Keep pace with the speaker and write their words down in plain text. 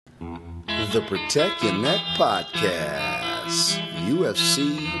The Protect Your Neck Podcast,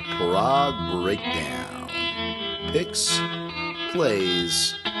 UFC Prague Breakdown, picks,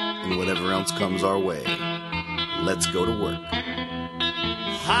 plays, and whatever else comes our way. Let's go to work.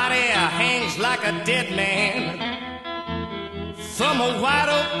 Hot air hangs like a dead man from a white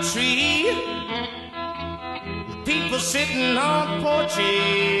oak tree. People sitting on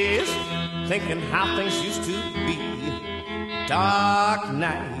porches thinking how things used to be. Dark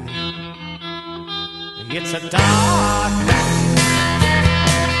night. It's a dark night.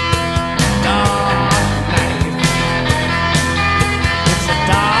 Dark night. It's a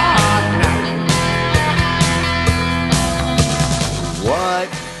dark night. What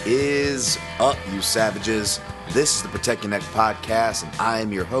is up, you savages? This is the Protect Your Neck Podcast, and I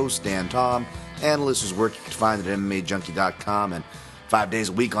am your host, Dan Tom. Analyst whose work you can find at MMAJunkie.com and 5 days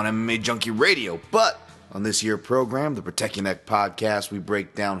a week on MMA Junkie Radio. But on this here program, the Protect Your Neck Podcast, we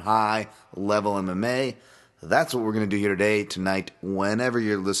break down high-level MMA. That's what we're going to do here today, tonight, whenever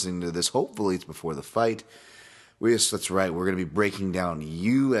you're listening to this. Hopefully it's before the fight. That's right, we're going to be breaking down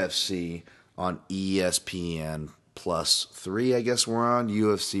UFC on ESPN Plus 3, I guess we're on.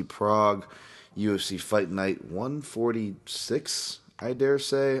 UFC Prague, UFC Fight Night 146, I dare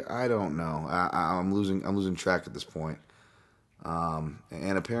say. I don't know. I'm losing track at this point.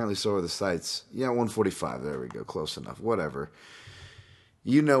 And apparently so are the sites. Yeah, 145. There we go. Close enough. Whatever.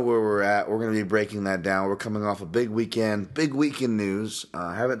 You know where we're at. We're going to be breaking that down. We're coming off a big weekend news.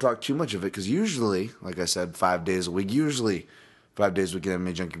 I haven't talked too much of it because usually, like I said, 5 days a week. 5 days a week at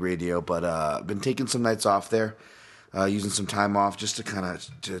MMA Junkie Radio. But I've been taking some nights off there, using some time off just to kind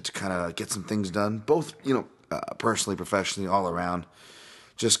of get some things done. Both, personally, professionally, all around.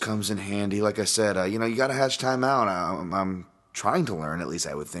 Just comes in handy. Like I said, you got to hatch time out. I'm trying to learn, at least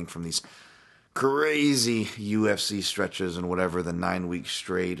I would think, from these crazy UFC stretches and whatever, the 9 weeks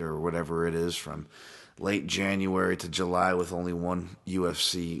straight or whatever it is from late January to July with only one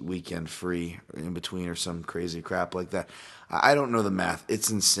UFC weekend free in between or some crazy crap like that. I don't know the math.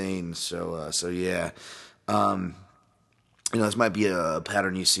 It's insane. So yeah. This might be a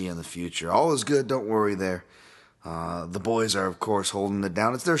pattern you see in the future. All is good. Don't worry there. The boys are, of course, holding it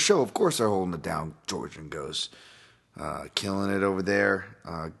down. It's their show. Of course they're holding it down. Georgian goes. Killing it over there,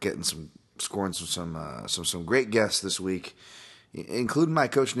 scoring some great guests this week, including my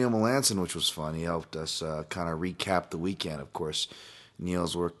coach Neil Melanson, which was fun. He helped us kind of recap the weekend. Of course,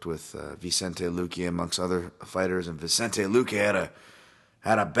 Neil's worked with Vicente Luque amongst other fighters, and Vicente Luque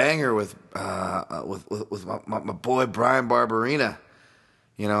had a banger with my boy Brian Barberina.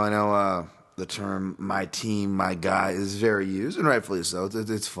 I know the term "my team, my guy" is very used, and rightfully so.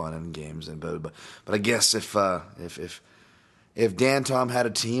 It's fun in games, but I guess if Dan Tom had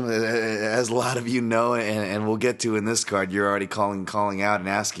a team, as a lot of you know, and we'll get to in this card, you're already calling out and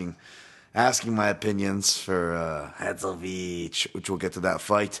asking my opinions for Hadzelvich, which we'll get to that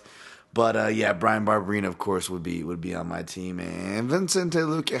fight. But Brian Barberina, of course, would be on my team, and Vicente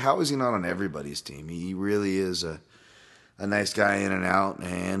Luque. How is he not on everybody's team? He really is a nice guy in and out,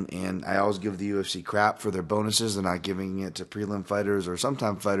 and I always give the UFC crap for their bonuses. They're not giving it to prelim fighters or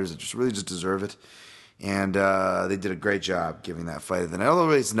sometimes fighters that just deserve it. And they did a great job giving that fight. And although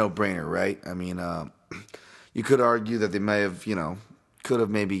it's a no-brainer, right? I mean, you could argue that they may have, could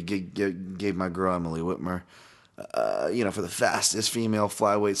have maybe gave my girl Emily Whitmer, for the fastest female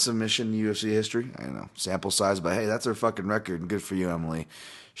flyweight submission in UFC history. I don't know, sample size, but hey, that's her fucking record, and good for you, Emily.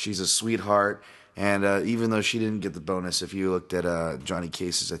 She's a sweetheart. And even though she didn't get the bonus, if you looked at Johnny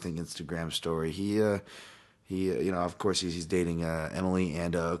Case's, I think, Instagram story, he of course, he's dating Emily,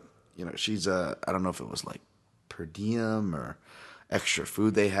 and she's I don't know if it was like per diem or extra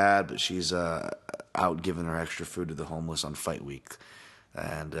food they had, but she's out giving her extra food to the homeless on fight week,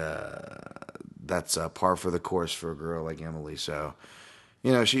 and that's par for the course for a girl like Emily. So,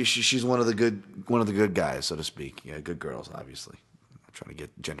 she's one of the good guys, so to speak. Yeah, good girls, obviously. Trying to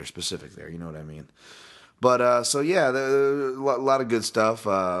get gender specific there, you know what I mean? But a lot of good stuff.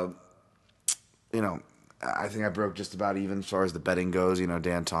 I think I broke just about even as far as the betting goes.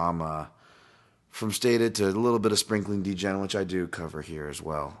 Dan Tom, from stated to a little bit of sprinkling degen, which I do cover here as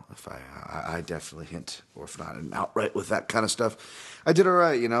well. If I definitely hint, or if not an outright with that kind of stuff, I did all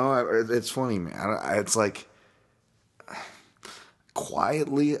right. It's funny, man. It's like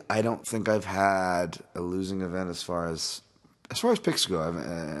quietly, I don't think I've had a losing event as far as picks go,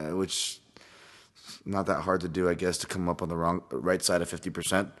 which is not that hard to do, I guess, to come up on the right side of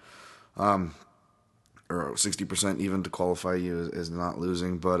 50%, or 60% even to qualify you as not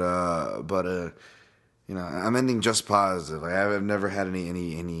losing. But I'm ending just positive. I've never had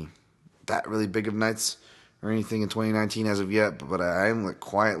any that really big of nights. or anything in 2019 as of yet, but I am like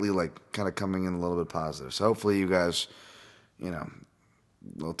quietly like kind of coming in a little bit positive. So hopefully you guys, a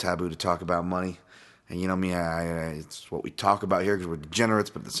little taboo to talk about money. And you know me, it's what we talk about here because we're degenerates,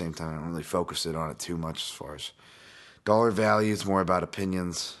 but at the same time, I don't really focus it on it too much as far as dollar value. It's more about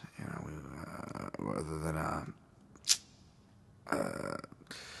opinions, rather than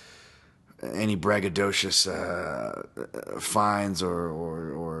any braggadocious fines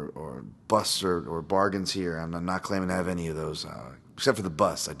or busts or bargains here. I'm not claiming to have any of those, except for the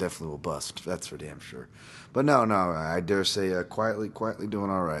bust. I definitely will bust. That's for damn sure. But no, I dare say quietly doing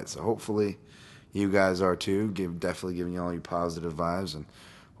all right. So hopefully you guys are too. Definitely giving you all your positive vibes and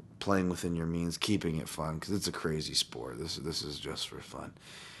playing within your means, keeping it fun because it's a crazy sport. This is just for fun.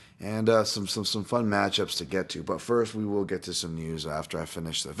 And some fun matchups to get to. But first, we will get to some news after I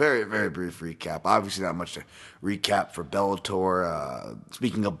finish the very, very brief recap. Obviously, not much to recap for Bellator.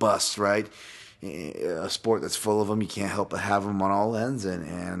 Speaking of busts, right? A sport that's full of them. You can't help but have them on all ends.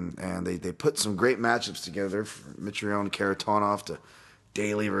 And they put some great matchups together for Mitrione Karatonov to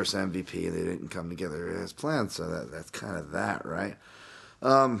Daly versus MVP. They didn't come together as planned, so that's kind of that, right?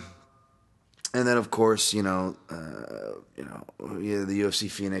 And then, of course, the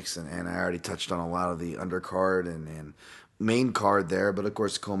UFC Phoenix, and I already touched on a lot of the undercard and main card there. But, of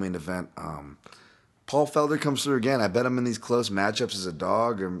course, the co-main event, Paul Felder comes through again. I bet him in these close matchups as a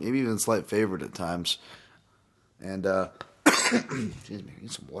dog or maybe even slight favorite at times. And, excuse me, I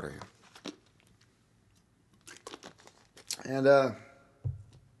need some water here. And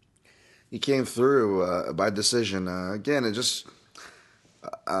he came through by decision. Again, it just...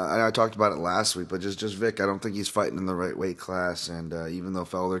 I talked about it last week, but just Vic, I don't think he's fighting in the right weight class. And even though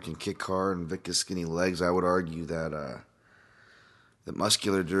Felder can kick hard and Vic has skinny legs, I would argue that the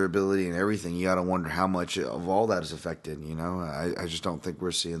muscular durability and everything, you got to wonder how much of all that is affected. I just don't think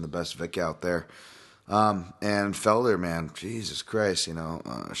we're seeing the best Vic out there. And Felder, man, Jesus Christ,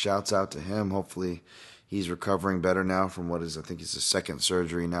 shouts out to him. Hopefully he's recovering better now from what is, I think it's his second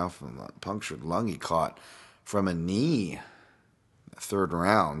surgery now from a punctured lung he caught from a knee. Third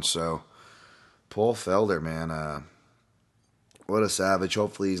round. So Paul Felder, man, what a savage.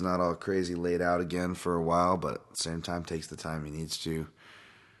 Hopefully he's not all crazy laid out again for a while, but at the same time takes the time he needs to.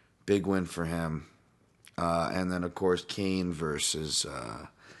 Big win for him. And then of course Kane versus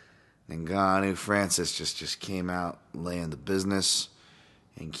Ngannou. Francis just came out laying the business.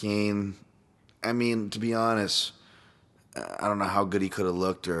 And Kane, I mean, to be honest, I don't know how good he could have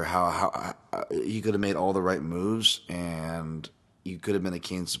looked or how he could have made all the right moves, and you could have been a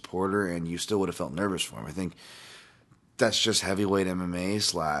Kane supporter and you still would have felt nervous for him. I think that's just heavyweight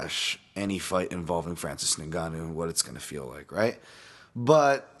MMA / any fight involving Francis Ngannou and what it's going to feel like, right?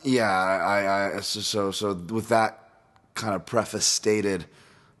 But yeah, so with that kind of preface stated,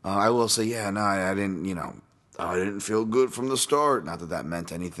 I will say, I didn't, I didn't feel good from the start. Not that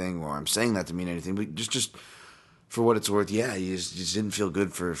meant anything, or I'm saying that to mean anything, but just for what it's worth, you just didn't feel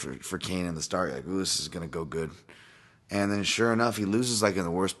good for Kane in the start. Like, ooh, this is going to go good. And then sure enough, he loses like in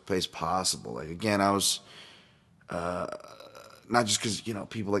the worst place possible. Like, again, I was, not just because,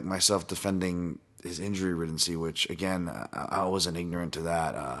 people like myself defending his injury riddency, which again, I wasn't ignorant to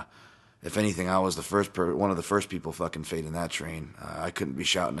that. If anything, I was one of the first people fucking fading that train. I couldn't be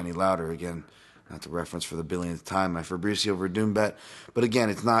shouting any louder. Again, not to reference for the billionth time my Fabricio Verdun bet. But again,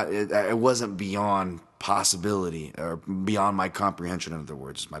 it wasn't beyond possibility or beyond my comprehension, in other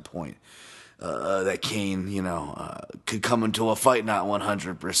words, is my point. That Kane, could come into a fight not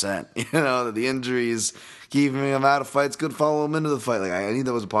 100%. That the injuries keeping him out of fights could follow him into the fight. Like, I knew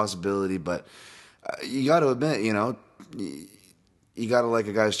that was a possibility, but you got to admit, you got to like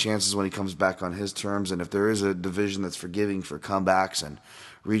a guy's chances when he comes back on his terms. And if there is a division that's forgiving for comebacks and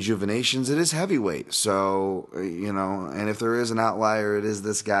rejuvenations, it is heavyweight. So, and if there is an outlier, it is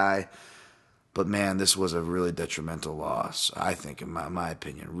this guy. But man, this was a really detrimental loss, I think, in my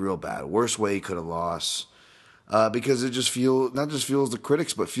opinion. Real bad. Worst way he could have lost. Because it just not just fuels the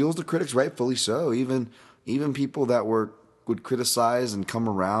critics, but fuels the critics rightfully so. Even people that would criticize and come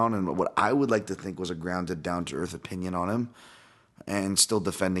around and what I would like to think was a grounded, down-to-earth opinion on him and still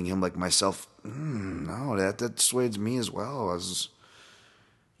defending him like myself. No, that swayed me as well.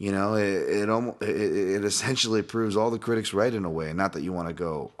 It essentially proves all the critics right in a way. Not that you want to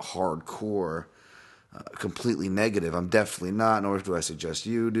go hardcore, completely negative. I'm definitely not, nor do I suggest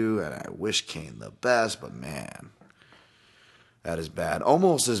you do. And I wish Kane the best, but man, that is bad.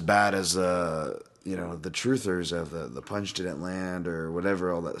 Almost as bad as the truthers of the punch didn't land or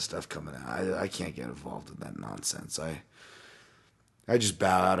whatever, all that stuff coming out. I can't get involved in that nonsense. I just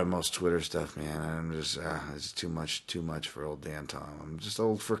bow out of most Twitter stuff, man. I'm just, it's too much for old Dan Tom. I'm just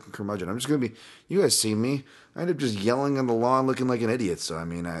old freaking curmudgeon. I'm just gonna be. You guys see me? I end up just yelling on the lawn, looking like an idiot. So I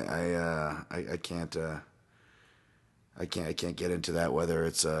mean, I can't. I can't get into that, whether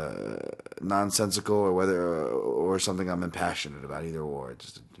it's nonsensical or or something I'm impassionate about, either or.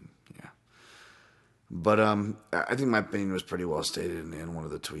 Yeah. But I think my opinion was pretty well stated in one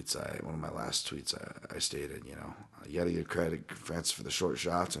of the tweets. One of my last tweets, I stated, you got to give credit Francis for the short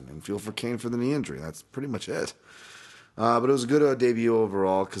shots and feel for Kane for the knee injury. That's pretty much it. But it was a good debut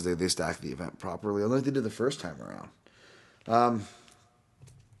overall because they stacked the event properly, unlike they did the first time around.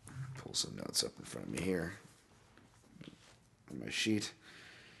 Pull some notes up in front of me here. My sheet.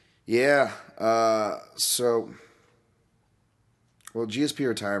 Yeah. So, GSP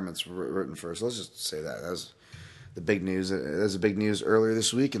retirement's written first. Let's just say that. That was the big news. That was the big news earlier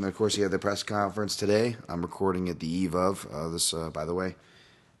this week. And, of course, he had the press conference today. I'm recording at the eve of this, by the way.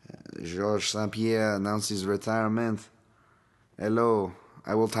 Georges St-Pierre announced his retirement. Hello.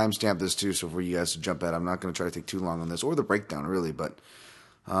 I will timestamp this, too, so for you guys to jump at. I'm not going to try to take too long on this, or the breakdown, really, but...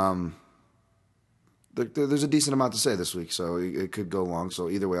 There's a decent amount to say this week, so it could go long. So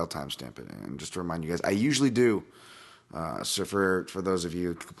either way, I'll timestamp it. And just to remind you guys, I usually do. So for those of you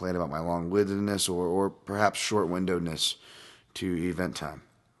who complain about my long-windedness or perhaps short-windowedness to event time,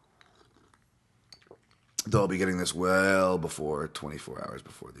 they'll be getting this well before 24 hours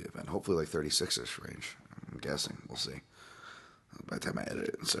before the event. Hopefully like 36-ish range, I'm guessing. We'll see. By the time I edit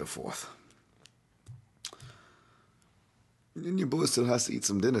it and so forth. And your boy still has to eat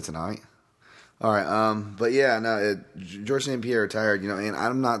some dinner tonight. All right, but yeah, no, Georges St-Pierre retired, and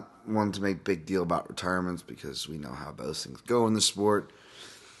I'm not one to make big deal about retirements because we know how those things go in the sport.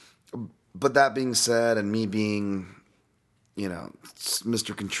 But that being said, and me being,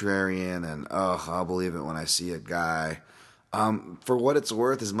 Mr. Contrarian, and I'll believe it when I see a guy. For what it's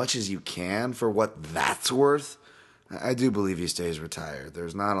worth, as much as you can, for what that's worth, I do believe he stays retired.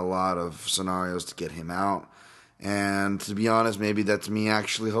 There's not a lot of scenarios to get him out. And to be honest, maybe that's me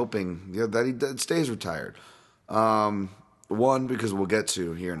actually hoping that he stays retired. One, because we'll get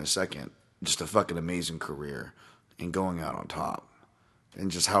to here in a second, just a fucking amazing career and going out on top. And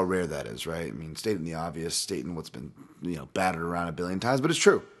just how rare that is, right? I mean, stating the obvious, stating what's been, battered around a billion times, but it's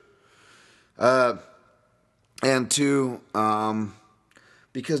true. And two,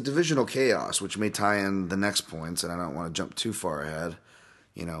 because divisional chaos, which may tie in the next points, and I don't want to jump too far ahead,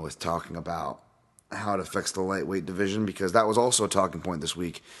 with talking about how it affects the lightweight division, because that was also a talking point this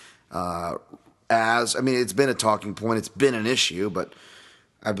week. It's been a talking point, it's been an issue, but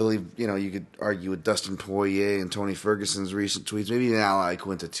I believe, you could argue with Dustin Poirier and Tony Ferguson's recent tweets, maybe even Ally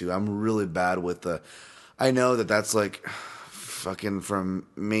Quinta too. I'm really bad with I know that's like fucking from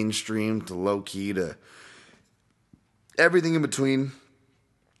mainstream to low key to everything in between.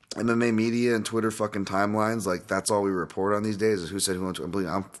 MMA media and Twitter fucking timelines, like that's all we report on these days is who said who went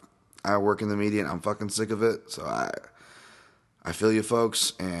to. I work in the media and I'm fucking sick of it. So I feel you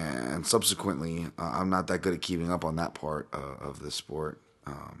folks. And subsequently, I'm not that good at keeping up on that part of the sport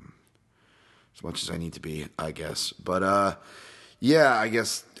as much as I need to be, I guess. But yeah, I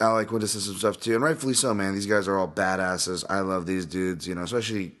guess I like witnessing stuff too. And rightfully so, man. These guys are all badasses. I love these dudes,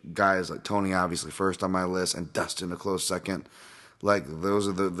 especially guys like Tony, obviously first on my list, and Dustin a close second. Like, those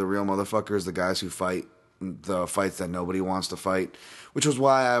are the real motherfuckers, the guys who fight the fights that nobody wants to fight, which was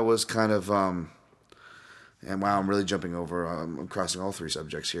why I was kind of, and wow, I'm really jumping over, I'm crossing all three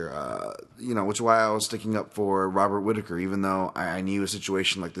subjects here, which is why I was sticking up for Robert Whittaker, even though I knew a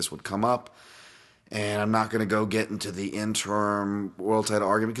situation like this would come up, and I'm not going to go get into the interim world title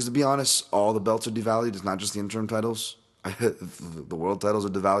argument, because to be honest, all the belts are devalued, it's not just the interim titles, the world titles are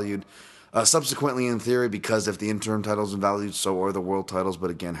devalued. Subsequently, in theory, because if the interim titles are valued, so are the world titles. But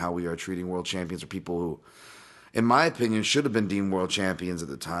again, how we are treating world champions are people who, in my opinion, should have been deemed world champions at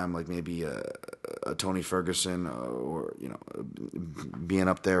the time, like maybe a Tony Ferguson or being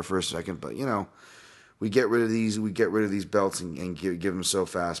up there for a second. But we get rid of these belts and give them so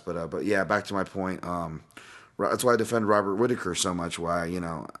fast. But yeah, back to my point. That's why I defend Robert Whittaker so much. Why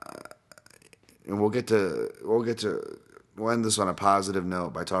and we'll end this on a positive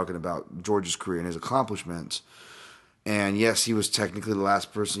note by talking about George's career and his accomplishments. And yes, he was technically the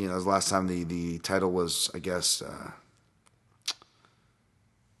last person, it was the last time the title was, I guess,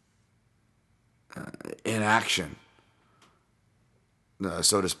 in action,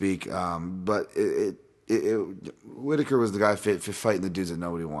 so to speak. But Whittaker was the guy fighting the dudes that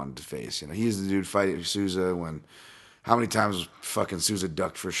nobody wanted to face. He's the dude fighting Souza when, how many times was fucking Souza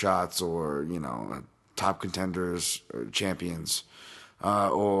ducked for shots or, top contenders or champions,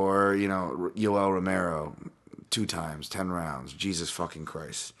 or Yoel Romero 2 times, 10 rounds. Jesus fucking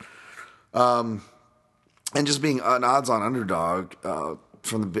Christ. And just being an odds-on underdog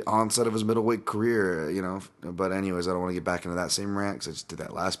from the onset of his middleweight career, But anyways, I don't want to get back into that same rant because I just did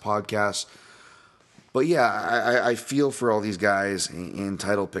that last podcast. But yeah, I feel for all these guys in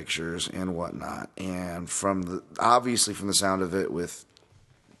title pictures and whatnot. And obviously from the sound of it, with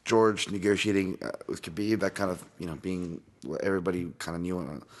George negotiating with Khabib, that kind of, being what everybody kind of knew on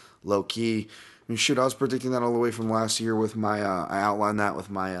a low key. I mean, shoot, I was predicting that all the way from last year with my, I outlined that with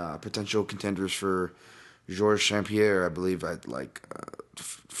my potential contenders for Georges St-Pierre. I believe I'd like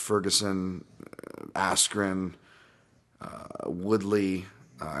Ferguson, Askren, Woodley.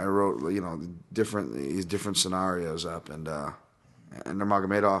 I wrote, these different scenarios up, and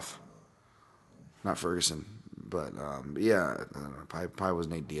Nurmagomedov, not Ferguson, but yeah, I don't know, probably was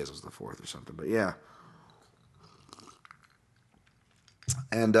Nate Diaz was the 4th or something, but yeah,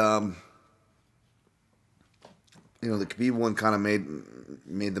 and the Khabib one kind of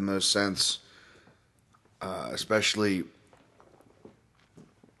made the most sense, especially.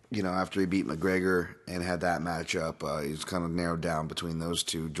 After he beat McGregor and had that matchup, he was kind of narrowed down between those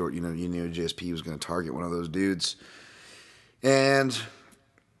two. You knew GSP was going to target one of those dudes. And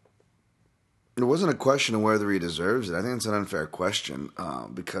it wasn't a question of whether he deserves it. I think it's an unfair question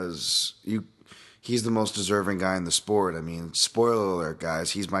because he's the most deserving guy in the sport. I mean, spoiler alert,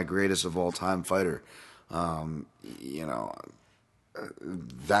 guys, he's my greatest of all time fighter.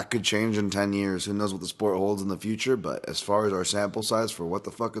 That could change in 10 years. Who knows what the sport holds in the future? But as far as our sample size for what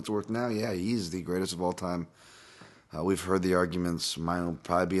the fuck it's worth now, yeah, he's the greatest of all time. We've heard the arguments. Mine will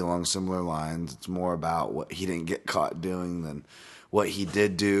probably be along similar lines. It's more about what he didn't get caught doing than what he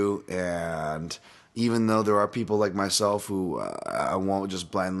did do. And even though there are people like myself who I won't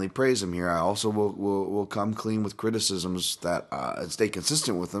just blindly praise him here, I also will come clean with criticisms that stay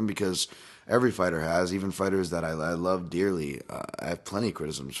consistent with them, because every fighter has, even fighters that I love dearly, I have plenty of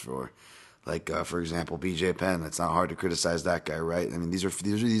criticisms for. Like, for example, BJ Penn. It's not hard to criticize that guy, right? I mean, these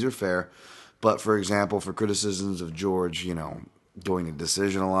are fair. But, for example, for criticisms of George, doing the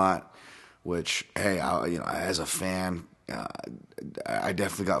decision a lot, which, hey, as a fan, I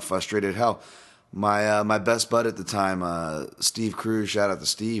definitely got frustrated. Hell, my best bud at the time, Steve Cruz, shout out to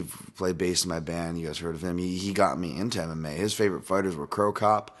Steve, played bass in my band. You guys heard of him. He got me into MMA. His favorite fighters were Crow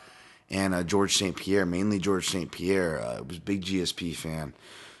Cop and George St. Pierre, mainly George St. Pierre. Was a big GSP fan.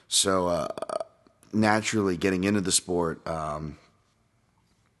 So naturally, getting into the sport,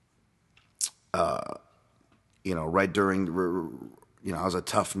 right during, I was a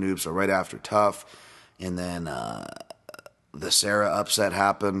Tough noob, so right after Tough, and then the Sarah upset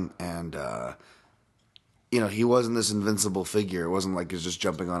happened, and he wasn't this invincible figure. It wasn't like he was just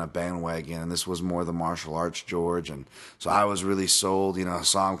jumping on a bandwagon, and this was more the martial arts George, and so I was really sold. I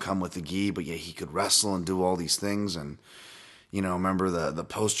saw him come with the gi, but yeah, he could wrestle and do all these things, and remember the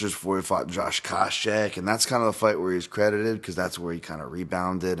posters before he fought Josh Koscheck, and that's kind of the fight where he's credited, because that's where he kind of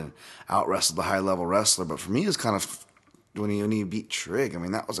rebounded and out-wrestled the high-level wrestler. But for me, it's kind of when he beat Trigg. I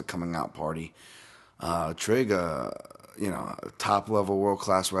mean, that was a coming-out party. Trigg, top-level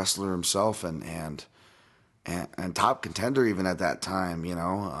world-class wrestler himself, and top contender even at that time,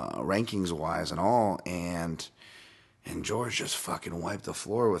 rankings-wise and all, and George just fucking wiped the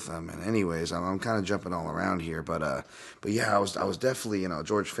floor with them. And anyways, I'm kind of jumping all around here, but yeah, I was definitely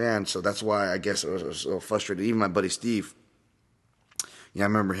George fan, so that's why I guess I was so frustrated. Even my buddy Steve, I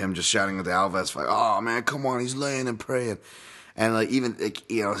remember him just shouting at the Alves fight, "Oh man, come on, he's laying and praying," and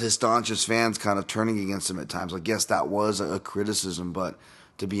his staunchest fans kind of turning against him at times. Like, yes, that was a criticism, but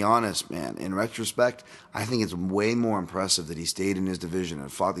to be honest, man, in retrospect, I think it's way more impressive that he stayed in his division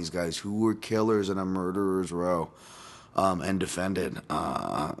and fought these guys who were killers in a murderer's row. And defended,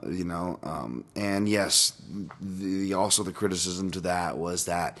 and yes, also the criticism to that was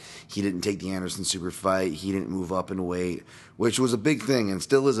that he didn't take the Anderson super fight, he didn't move up in weight, which was a big thing and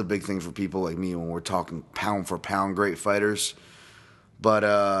still is a big thing for people like me when we're talking pound for pound great fighters. But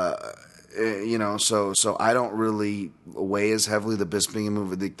so I don't really weigh as heavily the Bisping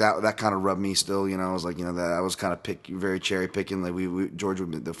move. That kind of rubbed me still. I was like, that I was kind of very cherry picking. Like George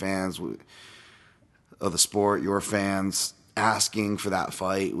would, the fans of the sport, your fans, asking for that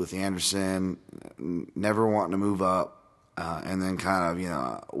fight with Anderson, never wanting to move up, and then kind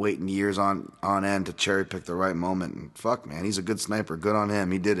of, waiting years on end to cherry pick the right moment. And fuck, man, he's a good sniper. Good on him.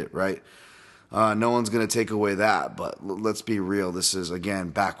 He did it, right? No one's going to take away that, but let's be real. This is, again,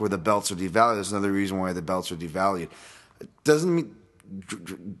 back where the belts are devalued. There's another reason why the belts are devalued. It doesn't mean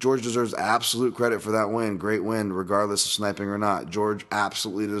George deserves absolute credit for that win. Great win, regardless of sniping or not. George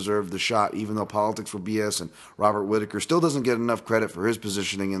absolutely deserved the shot, even though politics were BS, and Robert Whittaker still doesn't get enough credit for his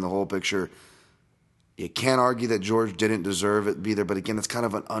positioning in the whole picture. You can't argue that George didn't deserve it either, but again, it's kind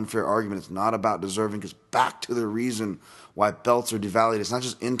of an unfair argument. It's not about deserving, because back to the reason why belts are devalued. It's not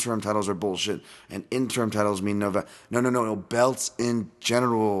just interim titles are bullshit, and interim titles mean no. Belts in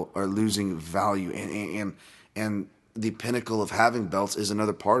general are losing value, and the pinnacle of having belts is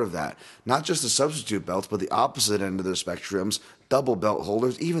another part of that. Not just the substitute belts, but the opposite end of the spectrums, double belt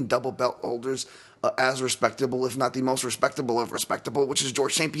holders, even double belt holders as respectable, if not the most respectable of respectable, which is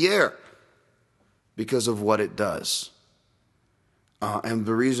George St. Pierre, because of what it does. And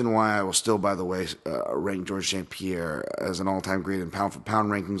the reason why I will still, by the way, rank George St. Pierre as an all-time great in pound-for-pound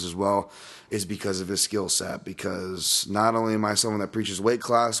rankings as well is because of his skill set. Because not only am I someone that preaches weight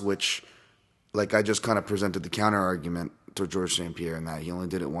class, which, like, I just kind of presented the counter-argument to George St. Pierre in that he only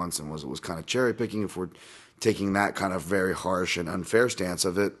did it once and was kind of cherry-picking if we're taking that kind of very harsh and unfair stance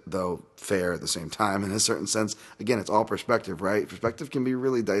of it, though fair at the same time in a certain sense. Again, it's all perspective, right? Perspective can be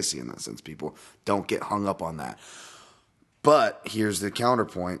really dicey in that sense. People don't get hung up on that. But here's the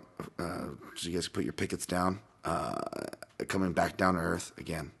counterpoint. So you guys put your pickets down. Coming back down to earth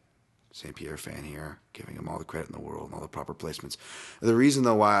again. St. Pierre fan here, giving him all the credit in the world and all the proper placements. The reason,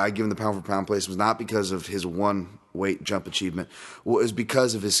 though, why I give him the pound-for-pound place was not because of his one weight jump achievement. Well, it was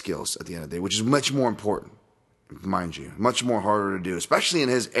because of his skills at the end of the day, which is much more important, mind you. Much more harder to do, especially in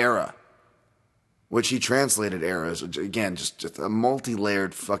his era, which he translated eras. Again, just a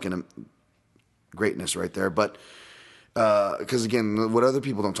multi-layered fucking greatness right there. But because, again, what other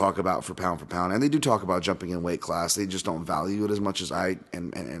people don't talk about for pound, and they do talk about jumping in weight class, they just don't value it as much as I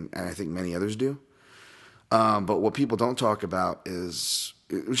and I think many others do. But what people don't talk about is,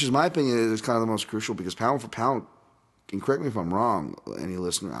 which is my opinion, is kind of the most crucial, because pound for pound, and correct me if I'm wrong, any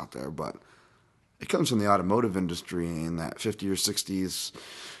listener out there, but it comes from the automotive industry in that 50s or 60s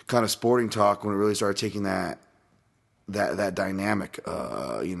kind of sporting talk when it really started taking that dynamic,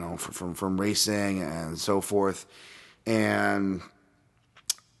 from racing and so forth. And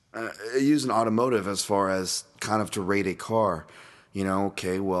using automotive as far as kind of to rate a car,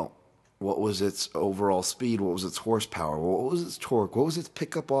 okay, well, what was its overall speed? What was its horsepower? What was its torque? What was its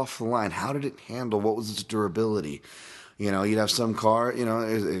pickup off the line? How did it handle? What was its durability? You'd have some car,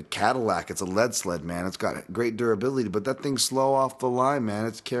 a Cadillac, it's a lead sled, man. It's got great durability, but that thing's slow off the line, man.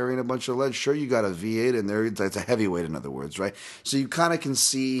 It's carrying a bunch of lead. Sure, you got a V8 in there. It's a heavyweight, in other words, right? So you kind of can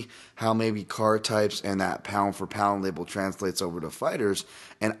see how maybe car types and that pound-for-pound label translates over to fighters.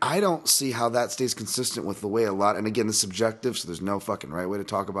 And I don't see how that stays consistent with the way a lot, and again, it's subjective, so there's no fucking right way to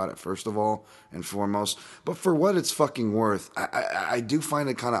talk about it, first of all and foremost. But for what it's fucking worth, I do find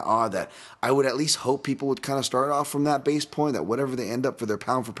it kind of odd that I would at least hope people would kind of start off from that base point, that whatever they end up for their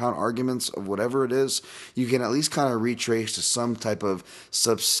pound-for-pound arguments of whatever it is, you can at least kind of retrace to some type of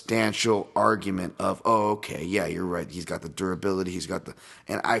substantial argument of, oh, okay, yeah, you're right, he's got the durability, he's got the...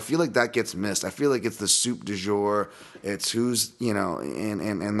 And I feel like that gets missed. I feel like it's the soup du jour, it's who's,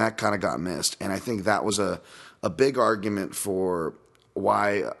 and that kind of got missed. And I think that was a big argument for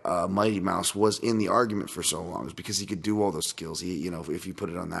why Mighty Mouse was in the argument for so long, is because he could do all those skills. He, if you put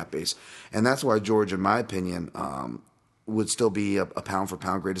it on that base, and that's why George, in my opinion, would still be a pound for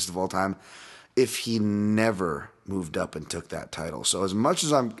pound greatest of all time if he never moved up and took that title. So as much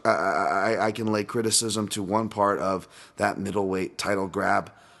as I can lay criticism to one part of that middleweight title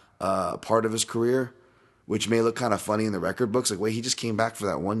grab part of his career, which may look kind of funny in the record books, like, wait, he just came back for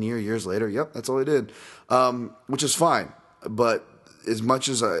that 1 year, years later. Yep, that's all he did, which is fine. But as much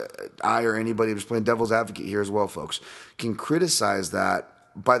as I or anybody who's playing devil's advocate here as well, folks, can criticize that,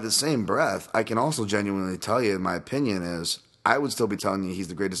 by the same breath, I can also genuinely tell you, in my opinion, is I would still be telling you he's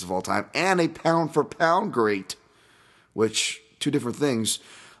the greatest of all time and a pound-for-pound great, which, two different things,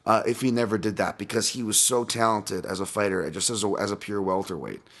 if he never did that, because he was so talented as a fighter, just as a pure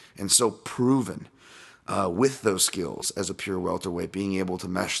welterweight, and so proven with those skills as a pure welterweight, being able to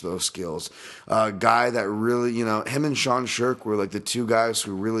mesh those skills. A guy that really, him and Sean Shirk were like the two guys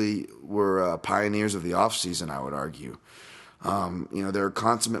who really were pioneers of the offseason, I would argue. They're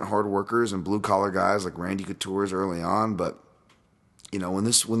consummate hard workers and blue-collar guys like Randy Couture's early on, but when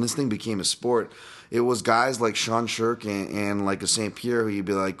this thing became a sport, it was guys like Sean Shirk and like a St. Pierre who you'd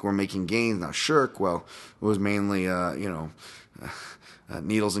be like, we're making gains. Now Shirk, well, it was mainly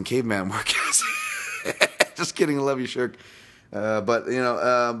needles and caveman work. Just kidding, I love you, Shirk. But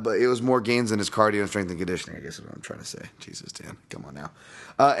it was more gains in his cardio and strength and conditioning, I guess is what I'm trying to say. Jesus, Dan, come on now.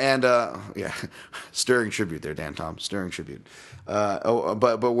 Stirring tribute there, Dan Tom, stirring tribute.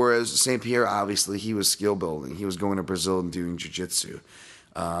 But whereas St. Pierre, obviously, he was skill building. He was going to Brazil and doing jiu-jitsu.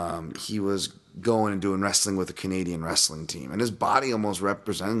 he was going and doing wrestling with a Canadian wrestling team, and his body almost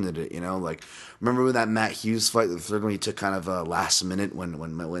represented it. Like remember when that Matt Hughes fight, the third one, he took kind of a last minute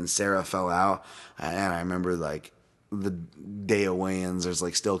when Sarah fell out, and I remember like the day of weigh-ins, there's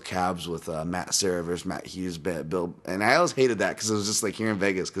like still cabs with Matt Sarah versus Matt Hughes, Bill, and I always hated that because it was just like here in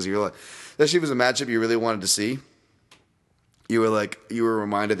Vegas, because you're like, especially if it was a matchup you really wanted to see. You were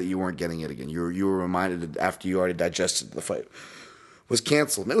reminded that you weren't getting it again. You were reminded that after you already digested the fight was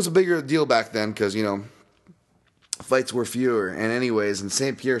canceled. And it was a bigger deal back then because, fights were fewer. And anyways, and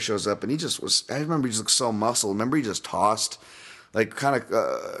St. Pierre shows up and he just was, I remember he just looked so muscled. Remember he just tossed, like kind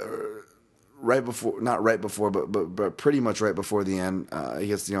of right before, not right before, but pretty much right before the end. He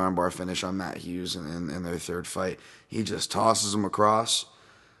gets the armbar finish on Matt Hughes in their third fight. He just tosses him across.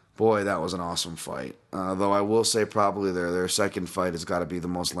 Boy, that was an awesome fight. Though I will say probably their second fight has got to be the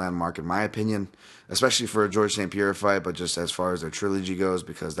most landmark in my opinion, especially for a George St. Pierre fight, but just as far as their trilogy goes,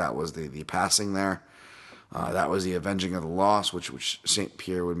 because that was the passing there. That was the avenging of the loss, which St.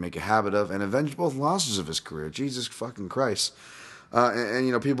 Pierre would make a habit of, and avenge both losses of his career. Jesus fucking Christ.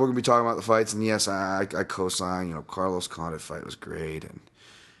 And people are going to be talking about the fights, and yes, I co-sign. Carlos Condit fight was great,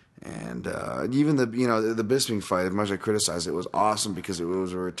 and even the Bisping fight, as much as I criticized it, was awesome because it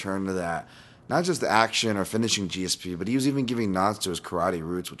was a return to that, not just the action or finishing GSP, but he was even giving nods to his karate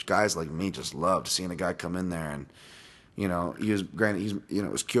roots, which guys like me just loved, seeing a guy come in there and, he was, granted,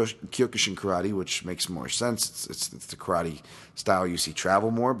 it was Kyokushin karate, which makes more sense. It's the karate style you see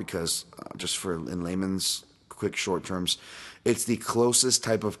travel more because, just for in layman's quick short terms, it's the closest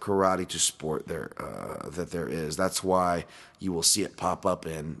type of karate to sport that there is. That's why you will see it pop up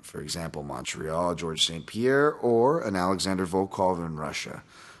in, for example, Montreal, George St. Pierre, or an Alexander Volkov in Russia.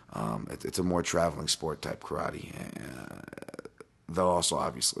 It's a more traveling sport type karate, though also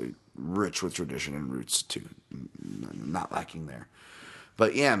obviously rich with tradition and roots too, not lacking there.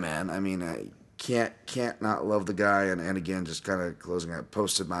 But yeah, man, I mean, I can't not love the guy. And again, just kind of closing, I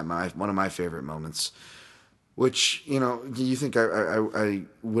posted my one of my favorite moments. Which, you think I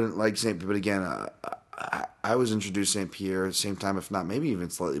wouldn't like St. Pierre, but again, I was introduced to St. Pierre at the same time, if not maybe even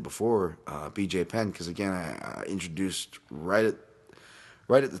slightly before BJ Penn, because again, I introduced right at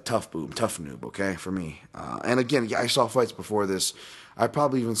the tough noob, okay, for me. And again, I saw fights before this. I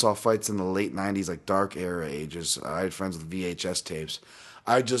probably even saw fights in the late 90s, like dark era ages. I had friends with VHS tapes.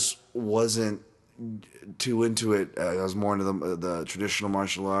 I just wasn't too into it. I was more into the traditional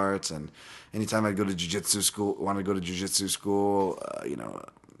martial arts, and anytime I'd go to jiu-jitsu school, it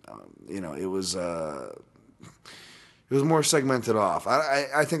was more segmented off.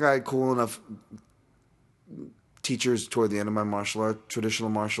 I think I had cool enough teachers toward the end of my traditional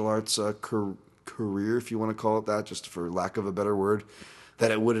martial arts career, if you want to call it that, just for lack of a better word, that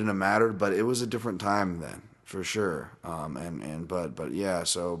it wouldn't have mattered. But it was a different time then, for sure. But yeah,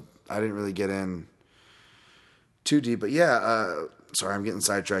 so I didn't really get in too deep. But yeah, sorry, I'm getting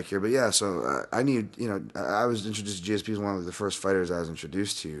sidetracked here. But yeah, so I was introduced to GSP as one of the first fighters I was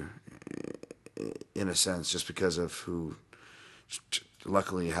introduced to, in a sense, just because of who.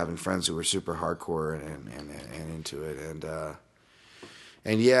 Luckily, having friends who were super hardcore and into it,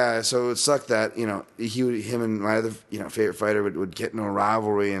 and yeah, so it sucked that him and my other favorite fighter would get in a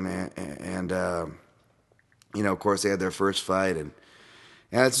rivalry, and of course they had their first fight, and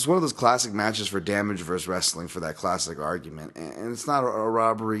it's just one of those classic matches for Damage versus Wrestling, for that classic argument, and it's not a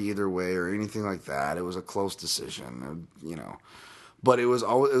robbery either way or anything like that. It was a close decision, But it was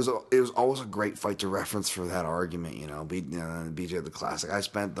always a great fight to reference for that argument, BJ the Classic. He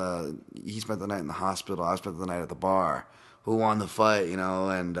spent the night in the hospital. I spent the night at the bar. Who won the fight,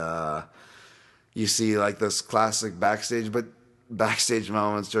 And you see like this classic backstage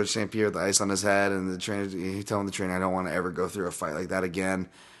moments. George St. Pierre with the ice on his head, and the trainer, he telling the trainer, "I don't want to ever go through a fight like that again."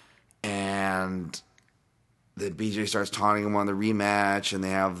 And then BJ starts taunting him on the rematch, and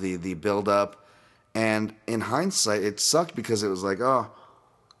they have the build up. And in hindsight, it sucked because it was like,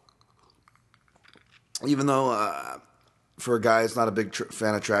 even though for a guy that's not a big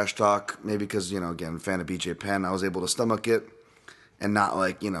fan of trash talk, maybe because, again, fan of BJ Penn, I was able to stomach it and not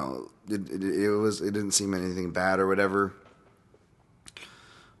like, it didn't seem anything bad or whatever.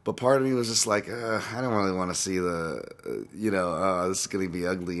 But part of me was just like, I don't really want to see this is going to be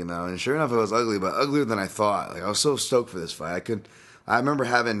ugly, And sure enough, it was ugly, but uglier than I thought. Like, I was so stoked for this fight. I remember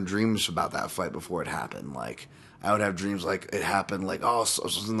having dreams about that fight before it happened. Like, I would have dreams like it happened, like, I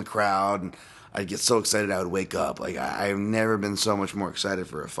was in the crowd, and I'd get so excited I would wake up. Like, I've never been so much more excited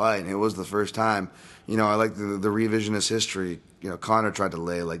for a fight, and it was the first time. I like the revisionist history. Conor tried to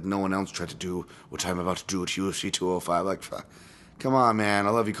lay, like, no one else tried to do what I'm about to do at UFC 205. Like, come on, man. I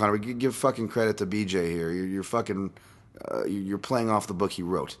love you, Conor. Give fucking credit to BJ here. You're fucking you're playing off the book he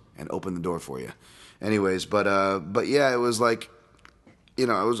wrote and opened the door for you. Anyways, but yeah, it was like,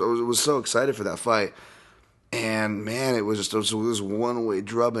 I was so excited for that fight, and man, it was one way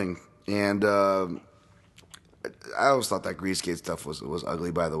drubbing, and I always thought that grease skate stuff was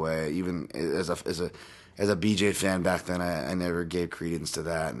ugly. By the way, even as a BJ fan back then, I never gave credence to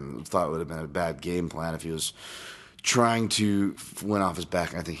that, and thought it would have been a bad game plan if he was trying to win off his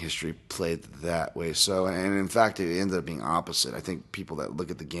back. And I think history played that way. So, and in fact, it ended up being opposite. I think people that look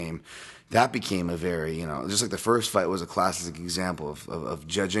at the game, that became a very, just like the first fight was a classic example of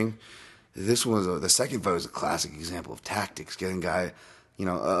judging. This one was the second fight was a classic example of tactics, getting guy.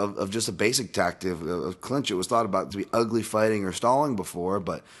 Of just a basic tactic of clinch. It was thought about to be ugly fighting or stalling before,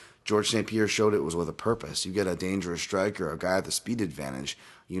 but George St. Pierre showed it was with a purpose. You get a dangerous striker, a guy with the speed advantage,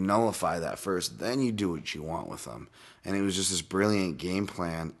 you nullify that first, then you do what you want with them. And it was just this brilliant game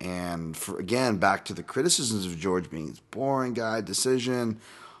plan. And again, back to the criticisms of George being this boring guy, decision.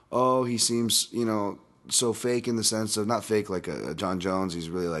 Oh, he seems, so fake in the sense of, not fake like a John Jones,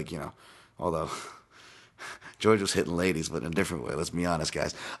 he's really like, although... George was hitting ladies, but in a different way. Let's be honest,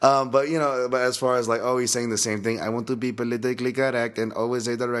 guys. But as far as like, he's saying the same thing. I want to be politically correct and always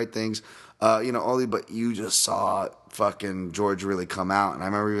say the right things. But you just saw fucking George really come out. And I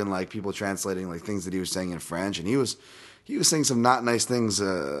remember even like people translating like things that he was saying in French, and he was saying some not nice things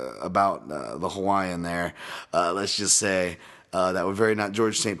about the Hawaiian there. Let's just say. That were very not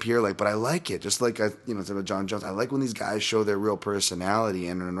George St. Pierre like, but I like it. Just like said about John Jones, I like when these guys show their real personality.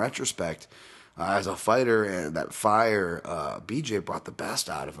 And in retrospect, as a fighter and that fire, BJ brought the best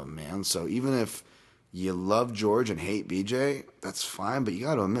out of him, man. So even if you love George and hate BJ, that's fine. But you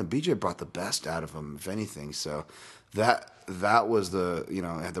got to admit, BJ brought the best out of him, if anything. So that was the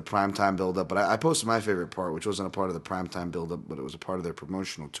had the primetime build up. But I posted my favorite part, which wasn't a part of the primetime build up, but it was a part of their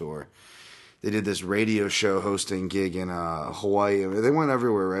promotional tour. They did this radio show hosting gig in Hawaii. I mean, they went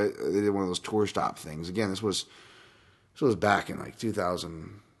everywhere, right? They did one of those tour stop things. Again, this was back in like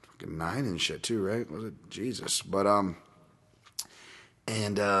 2009 and shit too, right? Was it? Jesus. But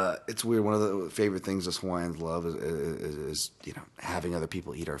it's weird. One of the favorite things us Hawaiians love is having other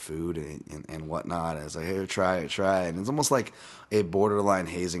people eat our food and whatnot. And it's like, hey, try it. And it's almost like a borderline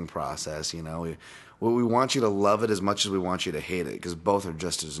hazing process. We want you to love it as much as we want you to hate it, because both are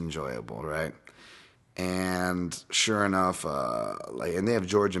just as enjoyable, right? And sure enough, and they have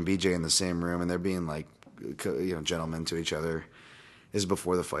George and BJ in the same room, and they're being like, gentlemen to each other. This is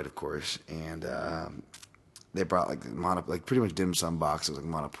before the fight, of course, and they brought like pretty much dim sum boxes like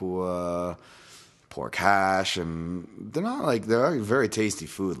manapua, pork hash, and they're very tasty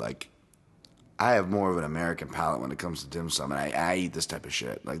food. Like, I have more of an American palate when it comes to dim sum, and I eat this type of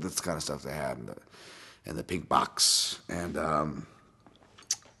shit. Like, that's the kind of stuff they had in the pink box, and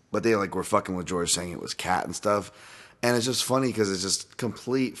but they were fucking with George, saying it was cat and stuff. And it's just funny because it's just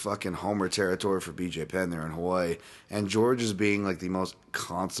complete fucking homer territory for BJ Penn there in Hawaii. And George is being like the most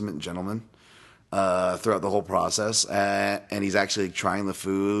consummate gentleman throughout the whole process. And he's actually trying the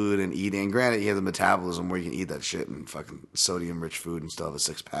food and eating. And granted, he has a metabolism where you can eat that shit and fucking sodium-rich food and still have a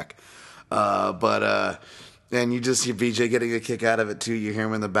six-pack. And you just see BJ getting a kick out of it too. You hear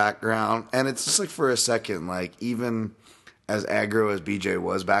him in the background. And it's just like for a second, like even as aggro as BJ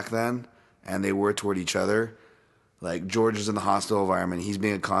was back then, and they were toward each other, like, George is in the hostile environment. He's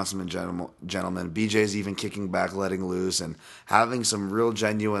being a consummate gentleman. BJ's even kicking back, letting loose, and having some real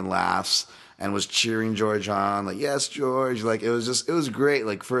genuine laughs, and was cheering George on. Like, yes, George. Like, it was great.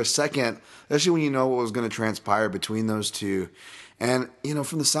 Like, for a second, especially when you know what was going to transpire between those two. And,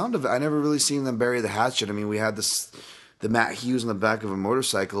 from the sound of it, I never really seen them bury the hatchet. I mean, we had the Matt Hughes on the back of a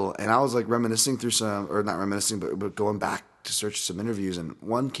motorcycle, and I was, like, reminiscing through not reminiscing, but going back to search some interviews, and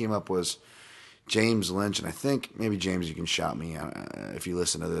one came up was James Lynch, and I think, maybe James, you can shout me if you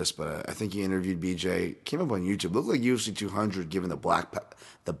listen to this, but I think he interviewed BJ, came up on YouTube, looked like UFC 200 given the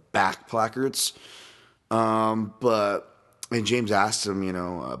back placards, and James asked him,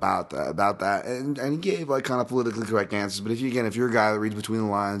 about that, and he gave like kind of politically correct answers, but if you're a guy that reads between the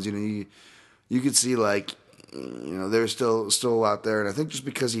lines, you could see like, they're still out there, and I think just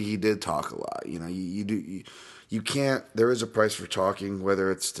because he did talk a lot, you can't, there is a price for talking,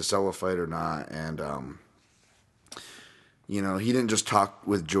 whether it's to sell a fight or not. And, he didn't just talk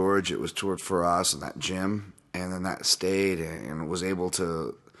with George, it was for us and that gym. And then that stayed and was able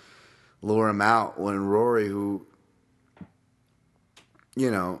to lure him out when Rory, who,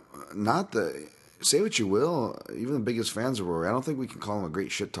 say what you will, even the biggest fans of Rory, I don't think we can call him a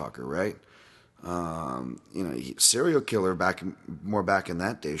great shit talker, right? Serial killer back in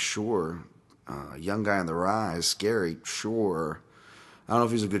that day, sure. Young guy on the rise, scary, sure. I don't know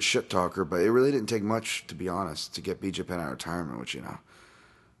if he's a good shit talker, but it really didn't take much, to be honest, to get BJ Penn out of retirement, which,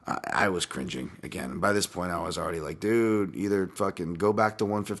 I was cringing again. And by this point, I was already like, dude, either fucking go back to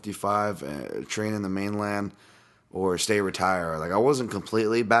 155, train in the mainland, or stay retired. Like, I wasn't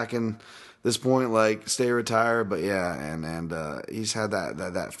completely back in this point, like, stay retired, but yeah, and he's had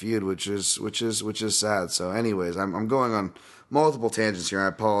that feud, which is sad. So, anyways, I'm going on multiple tangents here. I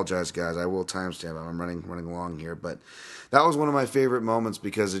apologize, guys. I will timestamp. I'm running along here, but that was one of my favorite moments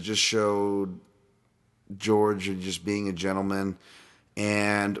because it just showed George just being a gentleman.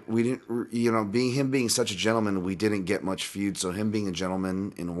 And we didn't, being such a gentleman, we didn't get much feud. So him being a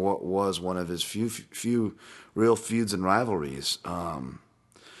gentleman in what was one of his few real feuds and rivalries, it was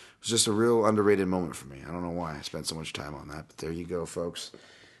just a real underrated moment for me. I don't know why I spent so much time on that, but there you go, folks.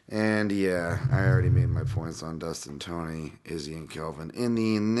 And yeah, I already made my points on Dustin, Tony, Izzy, and Kelvin. In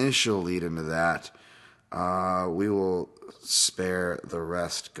the initial lead into that, we will spare the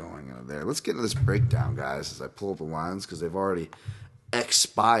rest going into there. Let's get into this breakdown, guys, as I pull up the lines because they've already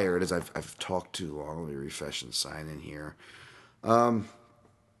expired as I've talked too long. Let me refresh and sign in here.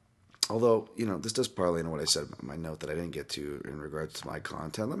 Although, this does parlay into what I said about my note that I didn't get to in regards to my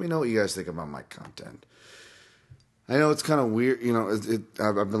content. Let me know what you guys think about my content. I know it's kind of weird,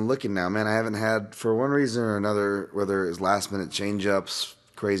 I've been looking now, man. I haven't had, for one reason or another, whether it's last minute change-ups,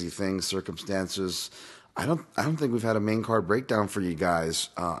 crazy things, circumstances, I don't think we've had a main card breakdown for you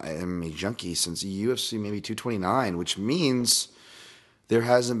guys at MMA Junkie since UFC maybe 229, which means there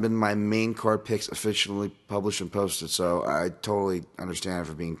hasn't been my main card picks officially published and posted, so I totally understand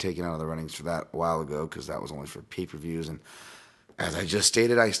for being taken out of the runnings for that a while ago because that was only for pay-per-views, and as I just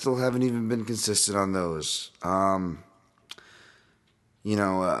stated, I still haven't even been consistent on those.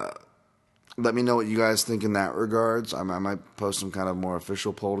 Let me know what you guys think in that regards. I might post some kind of more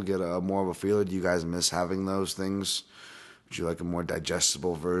official poll to get more of a feeler. Do you guys miss having those things? Would you like a more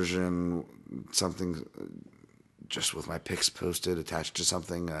digestible version? Something just with my picks posted, attached to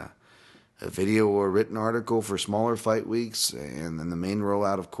something, a video or written article for smaller fight weeks, and then the main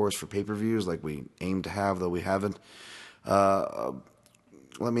rollout, of course, for pay-per-views like we aim to have, though we haven't. Let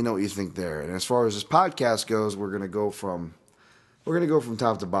me know what you think there. And as far as this podcast goes, we're gonna go from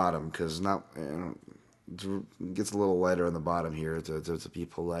top to bottom because it gets a little lighter on the bottom here to be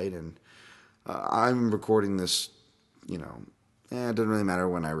polite. And I'm recording this, it doesn't really matter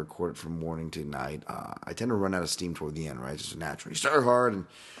when I record it from morning to night. I tend to run out of steam toward the end, right? It's just natural. You start hard and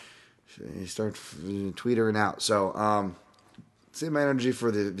you start tweetering out. So save my energy for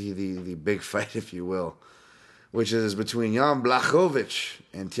the big fight, if you will, which is between Jan Blachowicz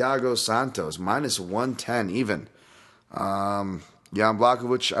and Thiago Santos, minus 110 even. Jan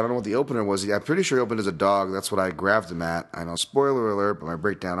Blachowicz, I don't know what the opener was. I'm pretty sure he opened as a dog. That's what I grabbed him at. I know, spoiler alert, but my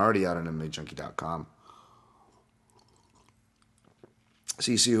breakdown already out on MMAJunkie.com.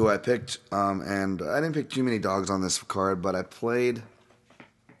 So you see who I picked, and I didn't pick too many dogs on this card, but I played.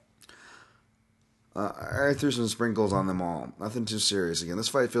 I threw some sprinkles on them all. Nothing too serious. Again, this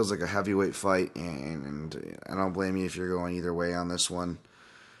fight feels like a heavyweight fight, and I don't blame you if you're going either way on this one.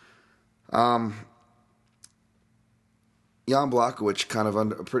 Jan Blachowicz, kind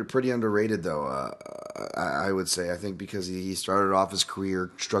of pretty underrated, though, I would say. I think because he started off his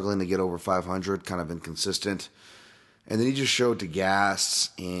career struggling to get over 500, kind of inconsistent. And then he just showed to gas,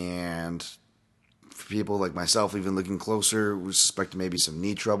 and for people like myself, even looking closer, we suspected maybe some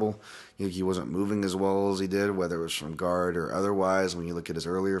knee trouble. He wasn't moving as well as he did, whether it was from guard or otherwise. When you look at his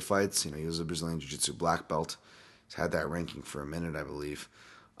earlier fights, he was a Brazilian Jiu-Jitsu black belt. He's had that ranking for a minute, I believe.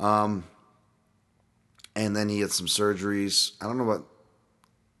 And then he had some surgeries. I don't know about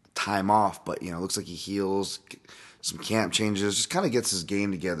time off, but, it looks like he heals, some camp changes, just kind of gets his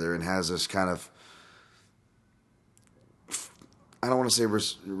game together and has this kind of, I don't want to say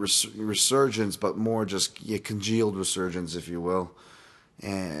resurgence, but more just congealed resurgence, if you will.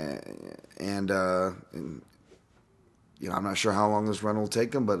 And I'm not sure how long this run will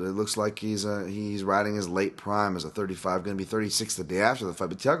take him, but it looks like he's riding his late prime as a 35, going to be 36 the day after the fight.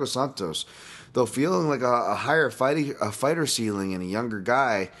 But Thiago Santos, though feeling like a higher fighter ceiling and a younger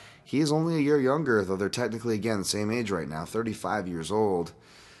guy, he is only a year younger, though they're technically, again, the same age right now, 35 years old.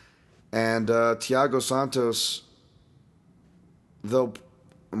 And Thiago Santos, though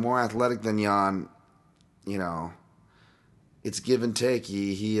more athletic than Jan, it's give and take.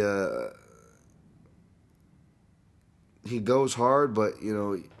 He goes hard, but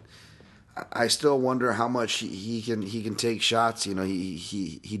I still wonder how much he can take shots.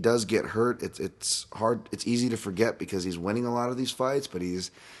 He does get hurt. It's hard. It's easy to forget because he's winning a lot of these fights, but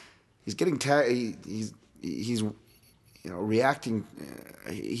he's getting reacting.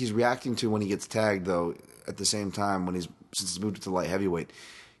 He's reacting to when he gets tagged, though. At the same time, since he's moved to light heavyweight,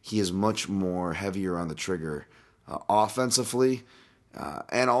 he is much more heavier on the trigger, offensively,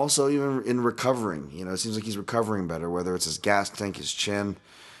 and also even in recovering. It seems like he's recovering better, whether it's his gas tank, his chin,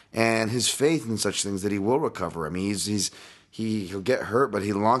 and his faith in such things that he will recover. I mean, he'll get hurt, but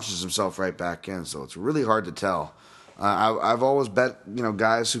he launches himself right back in. So it's really hard to tell. I've always bet,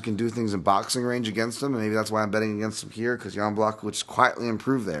 guys who can do things in boxing range against him, and maybe that's why I'm betting against him here, because Jan Blachowicz quietly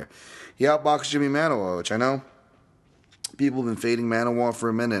improved there. He outboxed Jimmy Manuwa, which I know people have been fading Manuwa for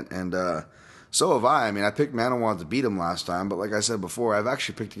a minute, and so have I. I mean, I picked Manuwa to beat him last time, but like I said before, I've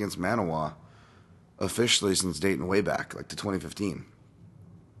actually picked against Manuwa officially since dating way back, like to 2015.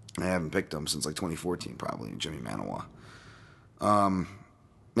 I haven't picked him since like 2014, probably, Jimmy Manuwa.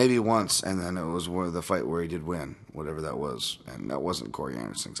 Maybe once, and then it was the fight where he did win, whatever that was. And that wasn't Corey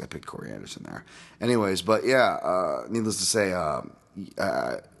Anderson, because I picked Corey Anderson there. Anyways, but yeah, needless to say,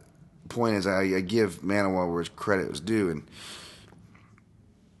 point is, I give Manuwa where his credit is due, and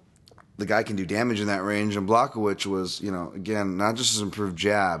the guy can do damage in that range. And Blachowicz was, again, not just his improved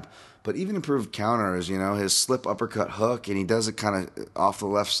jab, but even improved counters, his slip uppercut hook, and he does it kind of off the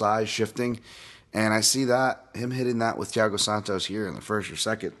left side, shifting. And I see him hitting that with Thiago Santos here in the first or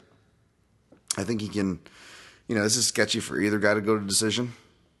second. I think he can, this is sketchy for either guy to go to decision.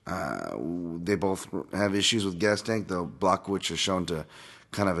 They both have issues with gas tank, though Blachowicz has shown to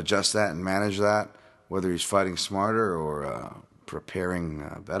kind of adjust that and manage that, whether he's fighting smarter or preparing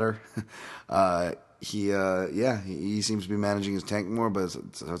better. He seems to be managing his tank more, but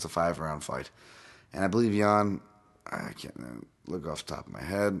it's a 5-round fight. And I believe Jan, I can't look off the top of my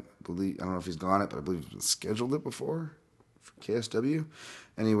head. I don't know if he's gone it, but I believe he's scheduled it before for KSW.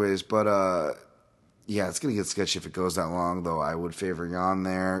 Anyways, but it's going to get sketchy if it goes that long, though I would favor Jan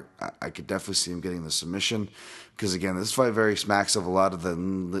there. I could definitely see him getting the submission, because, again, this fight very smacks of a lot of the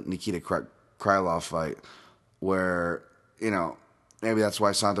Nikita Krylov fight, where, maybe that's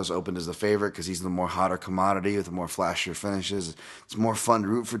why Santos opened as the favorite, because he's the more hotter commodity with the more flashier finishes. It's more fun to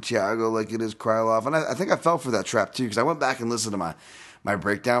root for Thiago like it is Krylov. And I think I fell for that trap, too, because I went back and listened to my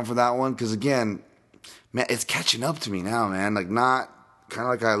breakdown for that one, because, again, man, it's catching up to me now, man. Like, not kind of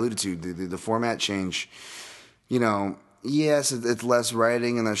like I alluded to, the format change. Yes, it's less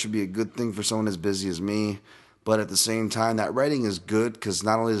writing, and that should be a good thing for someone as busy as me. But at the same time, that writing is good because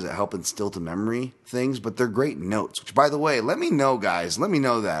not only does it help instill to memory things, but they're great notes. Which, by the way, let me know, guys. Let me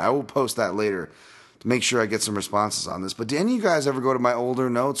know that. I will post that later to make sure I get some responses on this. But do any of you guys ever go to my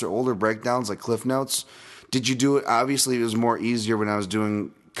older notes or older breakdowns, like Cliff Notes? Did you do it? Obviously, it was more easier when I was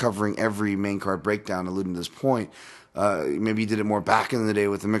covering every main card breakdown, alluding to this point. Maybe you did it more back in the day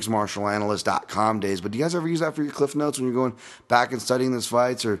with the mixedmartialanalyst.com days. But do you guys ever use that for your Cliff Notes when you're going back and studying these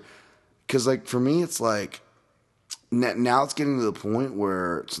fights? Or because, like, for me, it's like, now it's getting to the point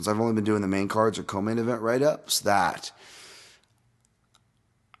where, since I've only been doing the main cards or co-main event write-ups, that,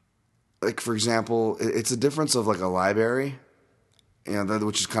 like, for example, it's a difference of, like, a library,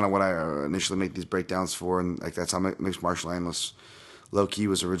 which is kind of what I initially make these breakdowns for, and, like, that's how Mixed Martial Analyst low-key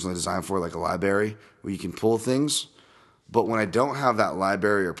was originally designed for, like a library, where you can pull things. But when I don't have that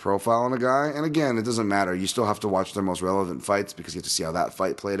library or profile on a guy, and again, it doesn't matter. You still have to watch their most relevant fights because you have to see how that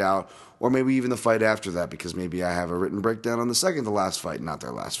fight played out, or maybe even the fight after that because maybe I have a written breakdown on the second to last fight, not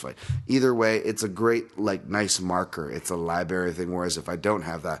their last fight. Either way, it's a great, like, nice marker. It's a library thing, whereas if I don't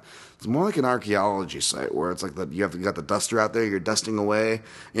have that, it's more like an archaeology site where it's like you got the duster out there, you're dusting away, and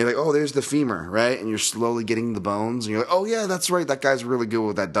you're like, oh, there's the femur, right? And you're slowly getting the bones, and you're like, oh, yeah, that's right, that guy's really good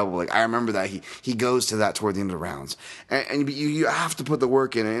with that double. Like, I remember that. He goes to that toward the end of the rounds. And you have to put the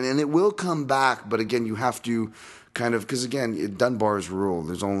work in, and it will come back, but again, you have to kind of, because again, Dunbar's rule,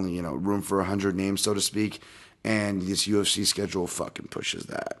 there's only, room for 100 names, so to speak, and this UFC schedule fucking pushes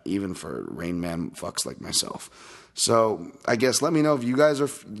that, even for Rain Man fucks like myself. So I guess let me know if do you guys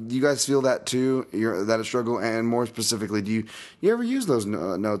feel that too, that a struggle, and more specifically, do you ever use those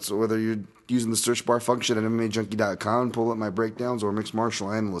notes, whether you're using the search bar function at MMAJunkie.com, pull up my breakdowns, or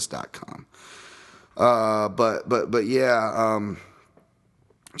MixedMartialAnalyst.com. But yeah,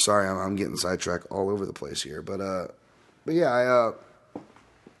 sorry, I'm getting sidetracked all over the place here, but yeah,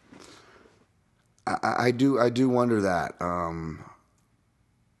 I do wonder that.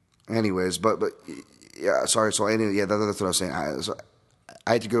 Anyways, but yeah, sorry. So anyway, yeah, that's what I was saying.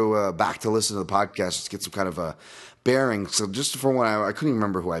 I had to go back to listen to the podcast to get some kind of a bearing. So just for one, I couldn't even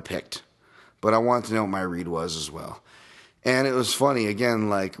remember who I picked, but I wanted to know what my read was as well. And it was funny, again,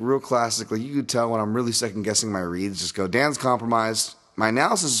 like real classic. Like you could tell when I'm really second guessing my reads, just go, Dan's compromised. My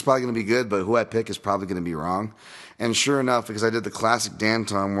analysis is probably going to be good, but who I pick is probably going to be wrong. And sure enough, because I did the classic Dan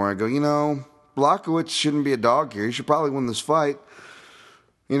Tom where I go, Blachowicz shouldn't be a dog here. He should probably win this fight.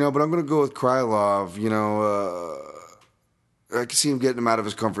 But I'm going to go with Krylov. I can see him getting him out of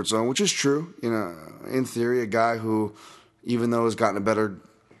his comfort zone, which is true. In theory, a guy who, even though has gotten a better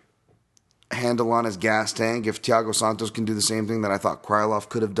handle on his gas tank, if Thiago Santos can do the same thing that I thought Krylov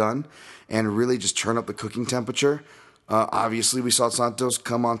could have done and really just turn up the cooking temperature. Obviously, we saw Santos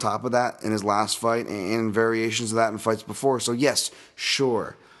come on top of that in his last fight and variations of that in fights before. So, yes,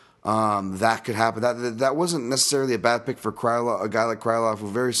 sure, that could happen. That wasn't necessarily a bad pick for Krylov, a guy like Krylov, who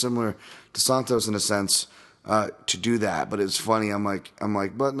very similar to Santos in a sense, to do that. But it's funny. I'm like,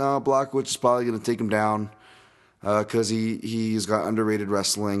 but no, Blachowicz is probably going to take him down because he's got underrated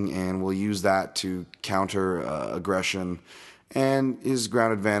wrestling and will use that to counter aggression. And his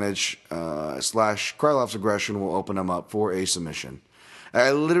ground advantage / Krylov's aggression will open him up for a submission.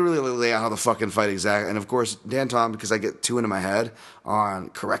 I literally lay out how the fucking fight exactly. And of course, Dan Tom, because I get too into my head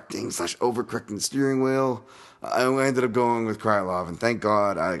on correcting / overcorrecting the steering wheel, I ended up going with Krylov. And thank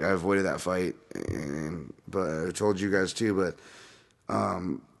God I avoided that fight. But I told you guys too. But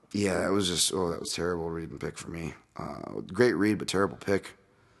yeah, it was just, that was terrible read and pick for me. Great read, but terrible pick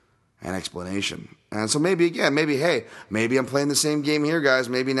and explanation. And so maybe I'm playing the same game here, guys.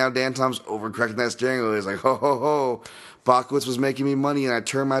 Maybe now Dan Tom's overcorrecting that steering wheel. He's like, ho, Blachowicz was making me money and I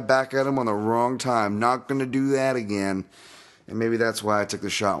turned my back at him on the wrong time. Not going to do that again. And maybe that's why I took the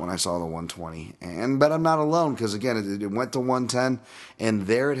shot when I saw the 120. But I'm not alone because, again, it went to 110, and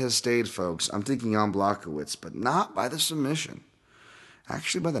there it has stayed, folks. I'm thinking on Blachowicz, but not by the submission.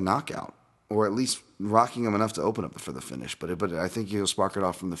 Actually by the knockout, or at least rocking him enough to open up for the finish. But I think he'll spark it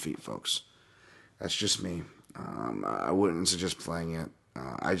off from the feet, folks. That's just me. I wouldn't suggest playing it.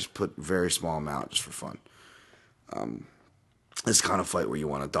 I just put very small amount just for fun. This kind of fight where you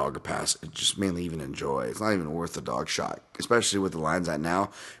want a dog or pass, just mainly even enjoy. It's not even worth the dog shot, especially with the lines at now.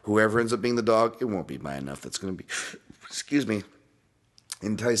 Whoever ends up being the dog, it won't be by enough. That's going to be, excuse me,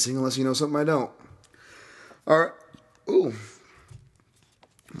 enticing unless you know something I don't. All right. Ooh.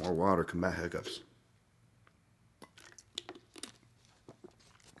 More water, combat hiccups.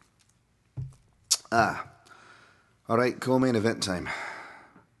 All right, co-main event time.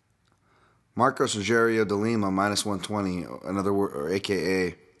 Marcos Rogerio de Lima, minus 120, another word, or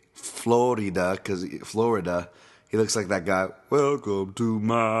AKA Florida, because Florida, he looks like that guy. Welcome to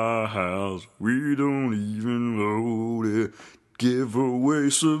my house, we don't even load it, give away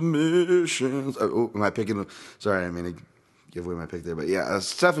submissions. Am I picking? Sorry, I mean to give away my pick there, but yeah,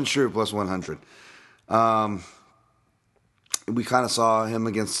 Stefan Struve plus 100. We kind of saw him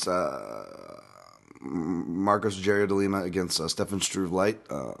against Marcos Rogerio de Lima against Stefan Struve light.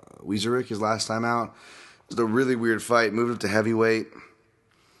 Weezerik, his last time out. It was a really weird fight. Moved up to heavyweight.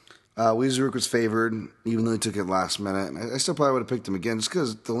 Weezerik was favored, even though he took it last minute. And I still probably would have picked him again just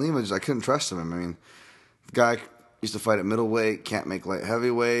because de Lima, I couldn't trust him. I mean, the guy used to fight at middleweight, can't make light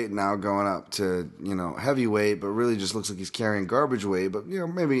heavyweight, now going up to, heavyweight, but really just looks like he's carrying garbage weight. But,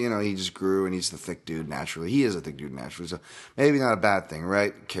 maybe, he just grew and he's the thick dude naturally. He is a thick dude naturally, so maybe not a bad thing,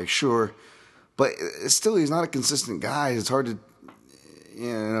 right? Okay, sure. But still, he's not a consistent guy. It's hard to,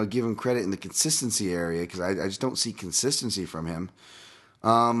 give him credit in the consistency area because I just don't see consistency from him.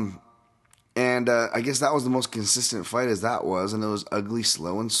 And I guess that was the most consistent fight as that was, and it was ugly,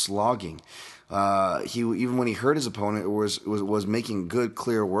 slow, and slogging. He even when he hurt his opponent, was making good,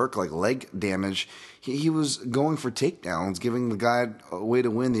 clear work, like leg damage. He was going for takedowns, giving the guy a way to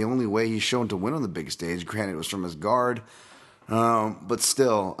win. The only way he's shown to win on the big stage, granted, it was from his guard. But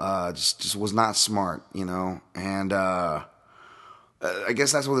still, just was not smart, and, I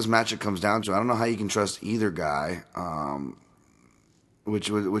guess that's what this matchup comes down to. I don't know how you can trust either guy, which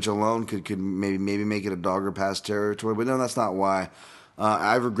alone could maybe make it a dog or pass territory, but no, that's not why.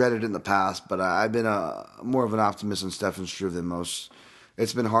 I've regretted it in the past, but I've been more of an optimist on Stefan Struve than most.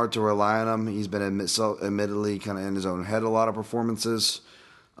 It's been hard to rely on him. He's been admittedly kind of in his own head a lot of performances.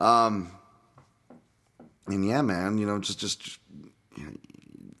 And yeah, man, just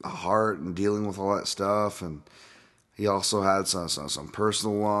a heart and dealing with all that stuff, and he also had some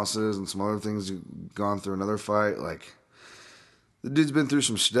personal losses and some other things gone through another fight. Like the dude's been through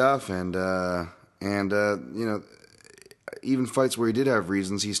some stuff, and even fights where he did have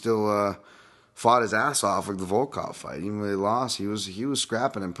reasons, he still fought his ass off, like the Volkov fight. Even when he lost, he was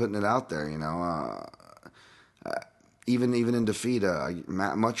scrapping and putting it out there. Even in defeat,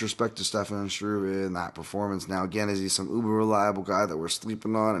 much respect to Stefan Struve in that performance. Now, again, is he some uber reliable guy that we're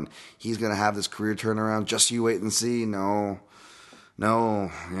sleeping on, and he's going to have this career turnaround? Just you wait and see. No.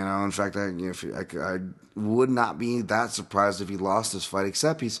 In fact, I would not be that surprised if he lost this fight,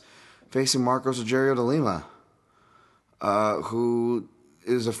 except he's facing Marcos Rogerio de Lima, who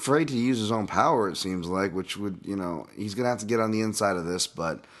is afraid to use his own power, it seems like, which would, he's going to have to get on the inside of this,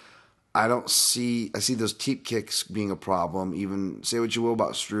 but I see those teep kicks being a problem. Even say what you will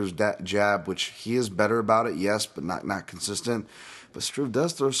about Struve's jab, which he is better about it, yes, but not consistent. But Struve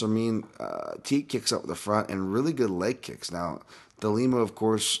does throw some mean teep kicks up the front and really good leg kicks. Now, De Lima, of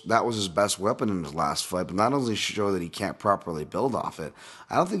course, that was his best weapon in his last fight, but not only show that he can't properly build off it,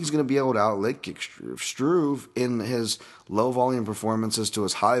 I don't think he's going to be able to out-leg kick Struve. Struve, in his low-volume performances to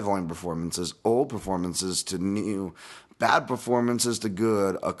his high-volume performances, old performances to new, bad performances to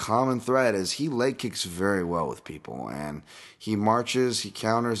good, a common thread is he leg kicks very well with people, and he marches, he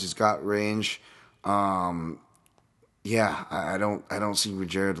counters, he's got range. I don't see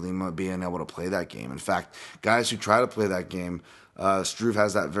Jared Lima being able to play that game. In fact, guys who try to play that game, Struve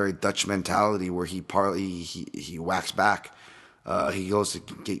has that very Dutch mentality where he whacks back. He goes to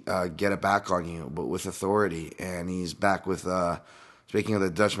get it back on you, but with authority, and he's back with. Speaking of the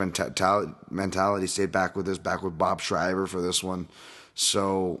Dutch mentality, stayed back with Bob Schreiber for this one.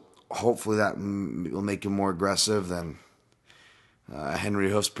 So hopefully that will make him more aggressive than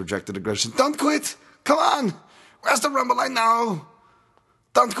Henry Hoof's projected aggression. Don't quit! Come on! Where's the rumble line now?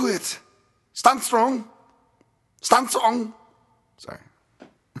 Don't quit! Stand strong! Stand strong! Sorry.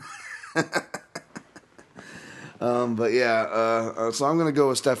 So I'm going to go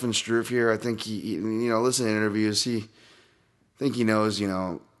with Stefan Struve here. I think he listen to interviews, I think he knows,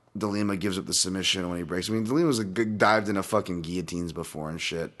 De Lima gives up the submission when he breaks. I mean, De Lima's dived into fucking guillotines before and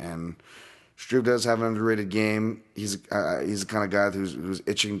shit, and Struve does have an underrated game. He's the kind of guy who's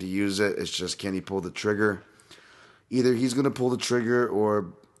itching to use it. It's just, can he pull the trigger? Either he's going to pull the trigger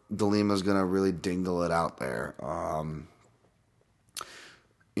or De Lima's going to really dingle it out there.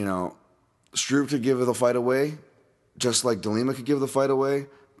 Struve could give the fight away, just like De Lima could give the fight away,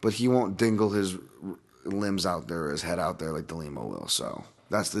 but he won't dingle his limbs out there, his head out there like De Lima will. So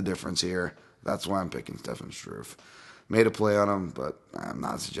that's the difference here. That's why I'm picking Stefan Struve. Made a play on him, but I'm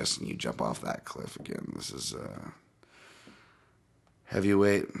not suggesting you jump off that cliff again. This is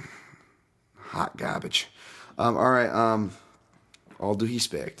heavyweight, hot garbage. All right, all due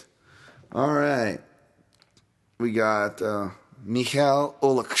respect. All right, we got Michal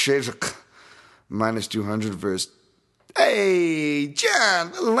Oleksiejczuk minus 200 versus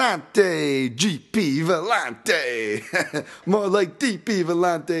Gian Vellante, GP Vellante. More like DP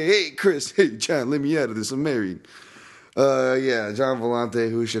Vellante. Hey, Chris. Hey, John, let me out of this. I'm married. Gian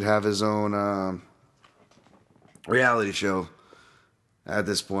Vellante, who should have his own reality show at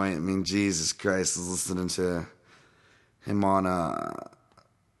this point. I mean, Jesus Christ, I was listening to him on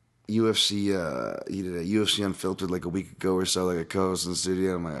UFC. He did a UFC Unfiltered like a week ago or so, like a co-host in the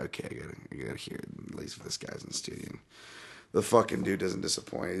studio. I'm like, okay, I gotta hear it, at least if this guy's in the studio. The fucking dude doesn't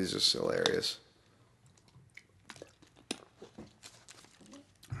disappoint. He's just hilarious.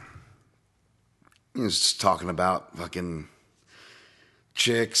 He was just talking about fucking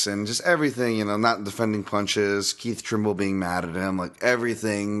chicks and just everything, not defending punches, Keith Trimble being mad at him, like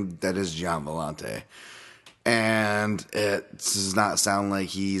everything that is Gian Vellante. And it does not sound like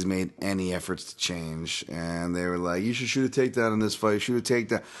he's made any efforts to change. And they were like, you should shoot a takedown in this fight, shoot a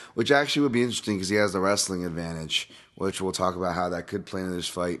takedown, which actually would be interesting because he has the wrestling advantage, which we'll talk about how that could play into this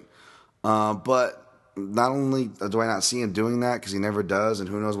fight. But not only do I not see him doing that, because he never does, and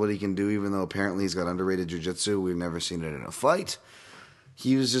who knows what he can do, even though apparently he's got underrated jiu-jitsu. We've never seen it in a fight.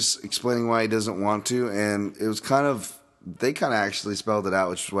 He was just explaining why he doesn't want to, and it was they kind of actually spelled it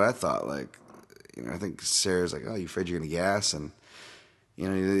out, which is what I thought. Like, I think Sarah's like, oh, you afraid you're going to gas? And,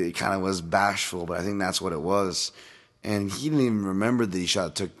 he kind of was bashful, but I think that's what it was. And he didn't even remember that he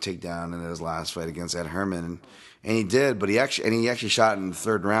shot a takedown in his last fight against Ed Herman. And he did, but he actually shot in the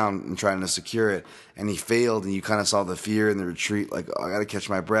third round and trying to secure it, and he failed, and you kind of saw the fear and the retreat, like, oh, I got to catch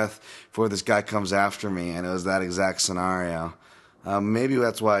my breath before this guy comes after me, and it was that exact scenario. Maybe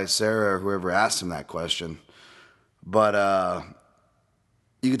that's why Sarah or whoever asked him that question. But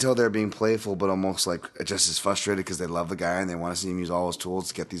you could tell they're being playful, but almost like just as frustrated because they love the guy and they want to see him use all his tools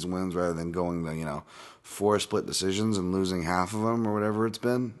to get these wins rather than going to, 4 split decisions and losing half of them or whatever it's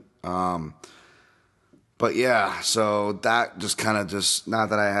been. But yeah, so that just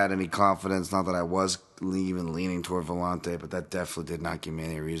not that I had any confidence, not that I was even leaning toward Vellante, but that definitely did not give me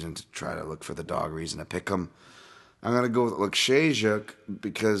any reason to try to look for the dog reason to pick him. I'm going to go with Oleksiejczuk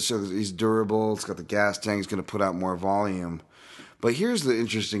because he's durable, it's got the gas tank, he's going to put out more volume. But here's the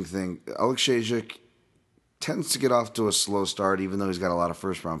interesting thing. Oleksiejczuk tends to get off to a slow start, even though he's got a lot of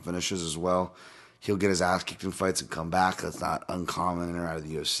first-round finishes as well. He'll get his ass kicked in fights and come back. That's not uncommon in or out of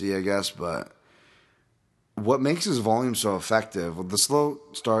the UFC, I guess, but what makes his volume so effective? Well, the slow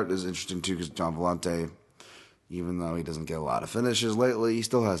start is interesting too because Gian Vellante, Even though he doesn't get a lot of finishes lately, he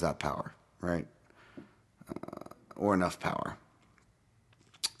still has that power, right? Or enough power.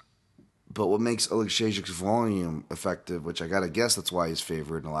 But what makes Alexejic's volume effective, which I gotta guess that's why he's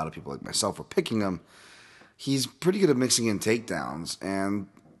favored, and a lot of people like myself are picking him, he's pretty good at mixing in takedowns, and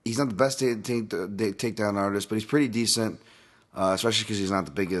he's not the best takedown artist, but he's pretty decent, especially because he's not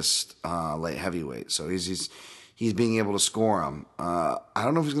the biggest light heavyweight. So he's being able to score him. I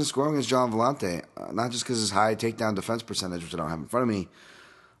don't know if he's going to score him against John Vellante, not just because his high takedown defense percentage, which I don't have in front of me,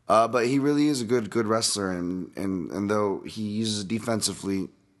 but he really is a good wrestler, and though he uses it defensively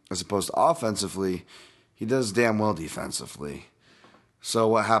as opposed to offensively, he does damn well defensively. So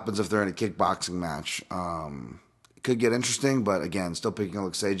what happens if they're in a kickboxing match? It could get interesting, but again, still picking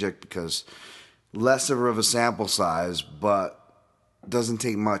Alexejec because less of a sample size, but doesn't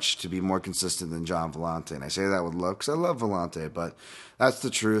take much to be more consistent than John Vellante. And I say that with love because I love Vellante, but that's the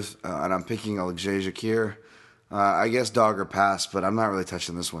truth. And I'm picking Alexejec here. I guess dog or pass, but I'm not really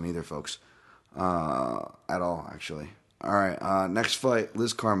touching this one either, folks. At all, actually. All right, next fight,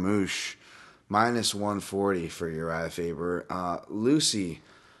 Liz Carmouche. Minus 140 for Uriah Faber. Lucy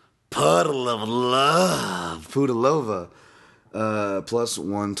Pudilova, plus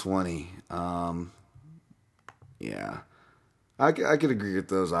 120. Yeah. I could agree with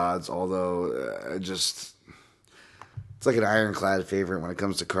those odds, although it's like an ironclad favorite when it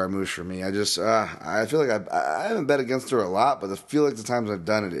comes to Carmouche for me. I feel like I haven't bet against her a lot, but I feel like the times I've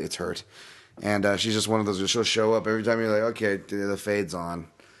done it, it's hurt. And she's just one of those, she'll show up every time you're like, okay, the fade's on.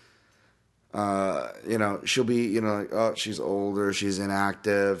 She'll be, like, oh, she's older, she's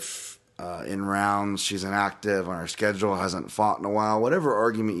inactive, in rounds, she's inactive on her schedule, hasn't fought in a while, whatever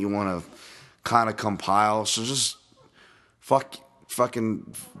argument you want to kind of compile, she'll just fuck it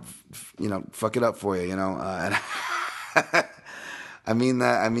up for you, and I mean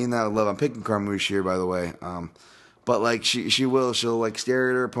that with love. I'm picking Carmouche here, by the way, but like she'll like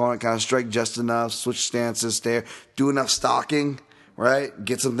stare at her opponent, kind of strike just enough, switch stances, do enough stalking, right?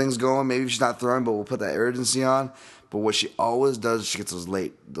 Get some things going. Maybe she's not throwing, but we'll put that urgency on. But what she always does is she gets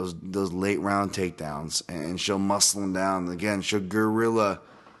those late round takedowns, and she'll muscle them down. Again, she'll gorilla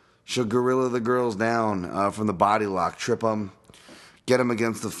the girls down from the body lock, trip them, get them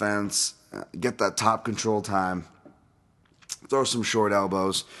against the fence, get that top control time, throw some short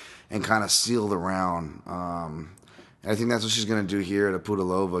elbows, and kind of seal the round. I think that's what she's going to do here to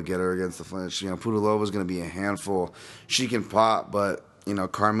Pudilova, get her against the flinch. Pudilova's going to be a handful. She can pop, but,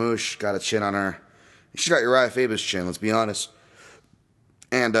 Carmouche got a chin on her. She got Uriah Faber's chin, let's be honest.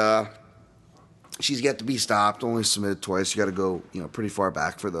 And she's yet to be stopped, only submitted twice. You got to go, pretty far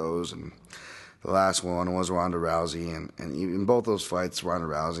back for those. And the last one was Ronda Rousey. And in both those fights, Ronda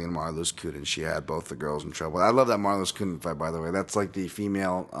Rousey and Marloes Kuden, she had both the girls in trouble. I love that Marloes Kuden fight, by the way. That's like the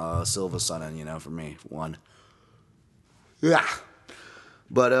female Silva Sonnen, for me, one. Yeah,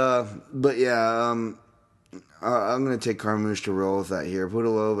 but yeah, I'm gonna take Carmouche to roll with that here.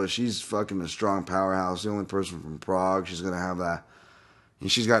 Pudilova, she's fucking a strong powerhouse. The only person from Prague, she's gonna have that,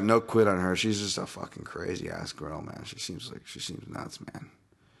 and she's got no quit on her. She's just a fucking crazy ass girl, man. She seems nuts, man.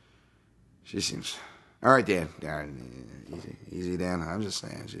 She seems all right, Dan. Easy, Dan. I'm just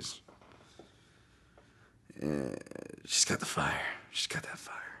saying, she's got the fire. She's got that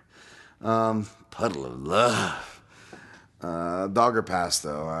fire. Puddle of love. Dogger pass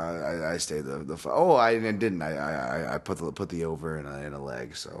though. I stayed the. Oh, I didn't. I put the over in a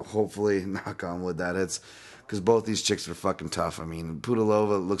leg. So hopefully, knock on wood, that hits, because both these chicks are fucking tough. I mean,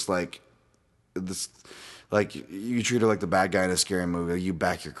 Pudilova looks like this. Like you treat her like the bad guy in a scary movie. Like, you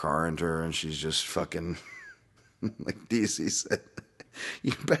back your car into her, and she's just fucking like DC said.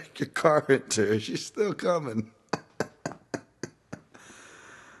 You back your car into her, she's still coming.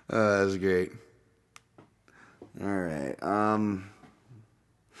 That's great. All right.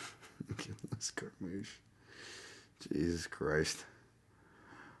 Carmouche. Jesus Christ.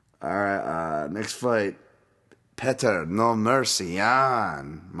 All right. Next fight. Petr No Mercy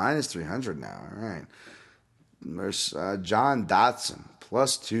on minus 300 now. All right. John Dotson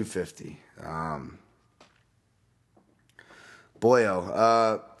plus 250. I'm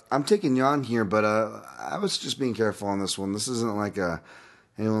taking Jan here, but I was just being careful on this one. This isn't like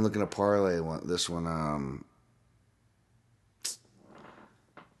anyone looking to parlay this one.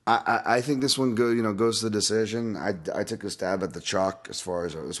 I think this one goes to the decision. I took a stab at the chalk as far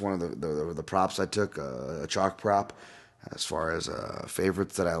as it's one of the props I took, a chalk prop as far as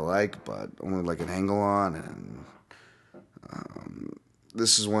favorites that I like, but only like an angle on. And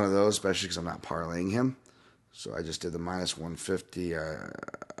this is one of those, especially because I'm not parlaying him. So I just did the minus 150.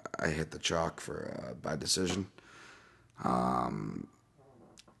 I hit the chalk for by decision.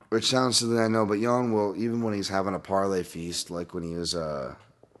 Which sounds silly, I know, but Jan will, even when he's having a parlay feast, like when he was,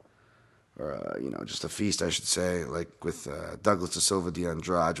 just a feast, I should say, like with Douglas Da Silva de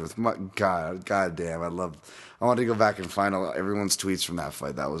Andrade. With goddamn, I want to go back and find everyone's tweets from that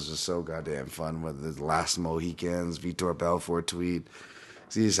fight. That was just so goddamn fun. With the last Mohicans, Vitor Belfort tweet.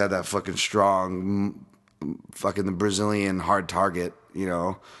 He just had that fucking strong, fucking the Brazilian hard target,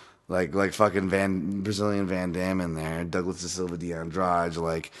 like fucking Brazilian Van Damme in there, Douglas Da Silva de Andrade.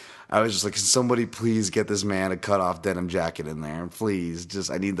 Like, I was just like, can somebody please get this man a cut off denim jacket in there, please? Just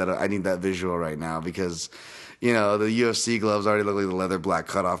I need that visual right now because, the UFC gloves already look like the leather black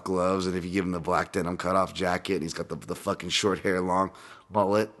cutoff gloves, and if you give him the black denim cutoff jacket, and he's got the fucking short hair, long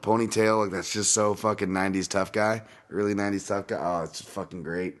mullet, ponytail, like that's just so fucking 90s tough guy, early 90s tough guy. Oh, it's fucking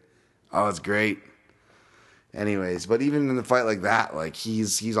great. Oh, it's great. Anyways, but even in a fight like that, like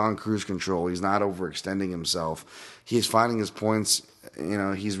he's on cruise control. He's not overextending himself. He's finding his points.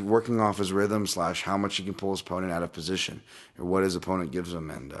 He's working off his rhythm / how much he can pull his opponent out of position or what his opponent gives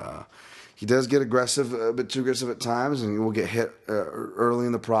him. And he does get aggressive, a bit too aggressive at times, and he will get hit early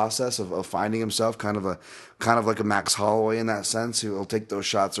in the process of finding himself. Kind of like a Max Holloway in that sense. He'll take those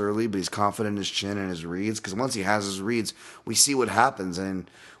shots early, but he's confident in his chin and his reads. Because once he has his reads, we see what happens, and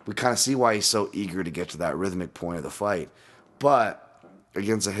we kind of see why he's so eager to get to that rhythmic point of the fight. But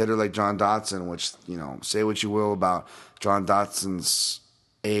against a hitter like John Dodson, which, say what you will about John Dodson's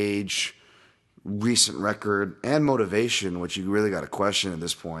age, recent record, and motivation, which you really got to question at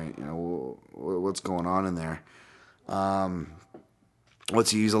this point. What's going on in there?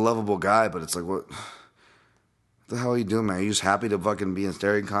 He's a lovable guy, but it's like, what the hell are you doing, man? Are you just happy to fucking be in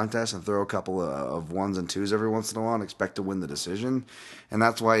staring contests and throw a couple of ones and twos every once in a while and expect to win the decision? And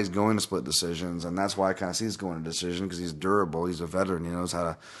that's why he's going to split decisions, and that's why I kind of see he's going to decision, because he's durable, he's a veteran, he knows how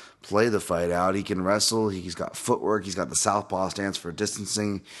to play the fight out, he can wrestle, he's got footwork, he's got the southpaw stance for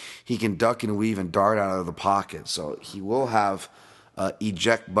distancing, he can duck and weave and dart out of the pocket, so he will have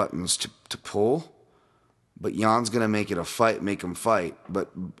eject buttons to pull, but Jan's going to make him fight, but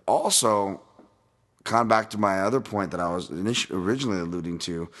also, kind of back to my other point that I was originally alluding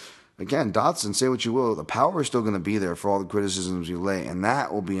to. Again, Dodson, say what you will, the power is still going to be there for all the criticisms you lay, and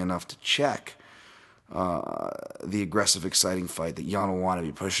that will be enough to check the aggressive, exciting fight that Jan will want to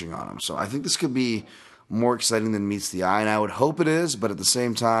be pushing on him. So I think this could be more exciting than meets the eye, and I would hope it is, but at the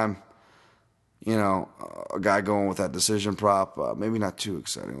same time, a guy going with that decision prop, maybe not too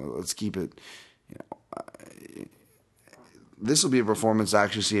exciting. Let's keep it, this will be a performance to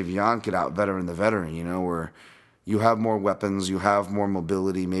actually see if Jan could out-veteran the veteran, where you have more weapons, you have more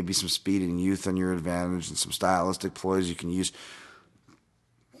mobility, maybe some speed and youth on your advantage, and some stylistic ploys you can use.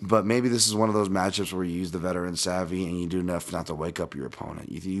 But maybe this is one of those matchups where you use the veteran savvy and you do enough not to wake up your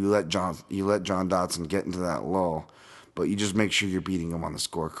opponent. You let John Dodson get into that lull, but you just make sure you're beating him on the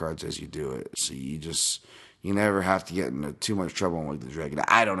scorecards as you do it. So you never have to get into too much trouble on Wake the Dragon.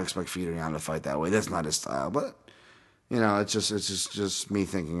 I don't expect Peter Yan to fight that way. That's not his style, but it's just me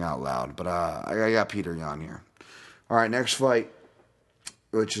thinking out loud. But I got Peter Yan here. All right, next fight,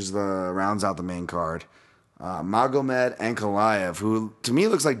 which is rounds out the main card. Magomed Ankalaev, who to me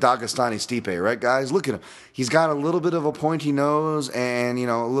looks like Dagestani Stipe, right, guys? Look at him. He's got a little bit of a pointy nose and,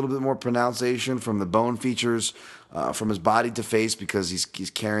 a little bit more pronunciation from the bone features, from his body to face, because he's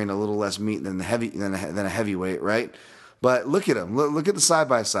carrying a little less meat than a heavyweight, right? But look at him. Look at the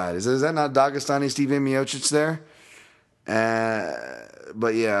side-by-side. Is that not Dagestani Steve Miocic there?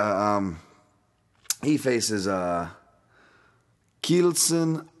 But yeah, he faces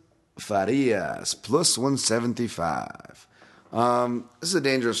Kilson Farias, plus 175. This is a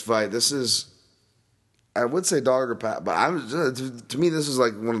dangerous fight. This is, I would say dog or pass, but to me this is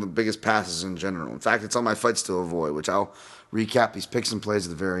like one of the biggest passes in general. In fact, it's on my fights to avoid, which I'll recap these picks and plays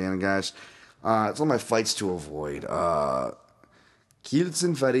at the very end, guys. It's on my fights to avoid.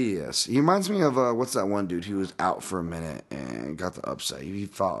 Kilson Farias. He reminds me of, what's that one dude who was out for a minute and got the upset? He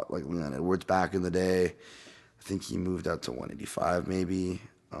fought like Leon Edwards back in the day. I think he moved out to 185 maybe.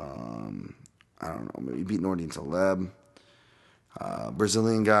 I don't know. Maybe he beat Nordine Taleb.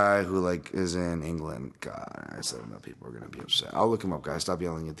 Brazilian guy who is in England. God, I said enough people are going to be upset. I'll look him up, guys. Stop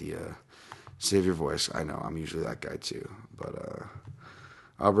yelling at the, save your voice. I know, I'm usually that guy too. But,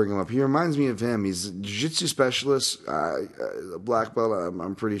 I'll bring him up. He reminds me of him. He's a jiu-jitsu specialist, black belt,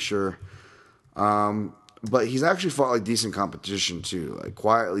 I'm pretty sure. But he's actually fought decent competition too,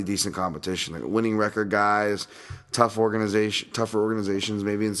 quietly decent competition, winning record guys, tougher organizations,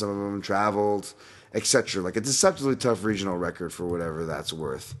 maybe in some of them traveled, etc. A deceptively tough regional record for whatever that's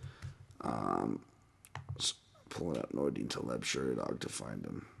worth. Pulling up Nordine Taleb shirt dog to find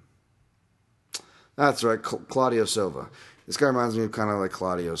him. That's right, Claudio Silva. This guy reminds me of kind of like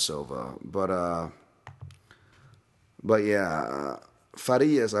Claudio Silva, but yeah,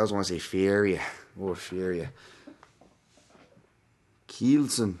 Farias. I always want to say Feria or Feria.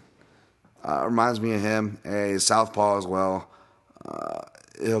 Kielsen reminds me of him. He's southpaw as well.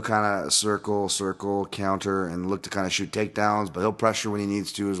 He'll kind of circle, counter, and look to kind of shoot takedowns, but he'll pressure when he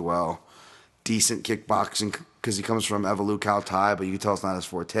needs to as well. Decent kickboxing because he comes from Evolution Cal Thai, but you can tell it's not his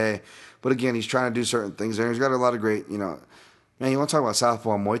forte. But again, he's trying to do certain things there. He's got a lot of great, man, you want to talk about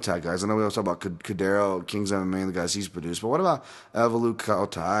Southpaw and Muay Thai guys. I know we also talk about Cadero, King's MMA, the guys he's produced. But what about Evolution Cal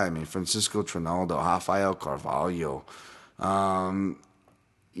Thai? I mean, Francisco Trinaldo, Rafael Carvalho.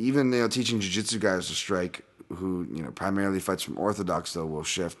 Even, teaching jiu-jitsu guys to strike, who, primarily fights from Orthodox, though, will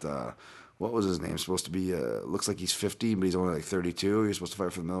shift. What was his name? Supposed to be, looks like he's 50, but he's only like 32. He's supposed to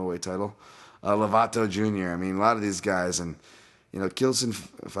fight for the middleweight title. Lovato Jr. I mean, a lot of these guys, and Kilson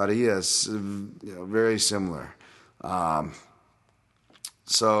Farias, very similar.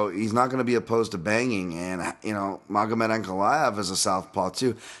 So he's not going to be opposed to banging, and Magomed Ankalaev is a southpaw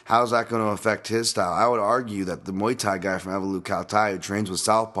too. How's that going to affect his style? I would argue that the Muay Thai guy from Evolution Cal Thai who trains with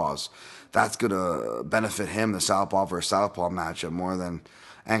southpaws, that's going to benefit him, the southpaw versus southpaw matchup, more than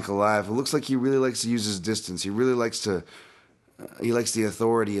Ankalaev. It looks like he really likes to use his distance. He really likes to. He likes the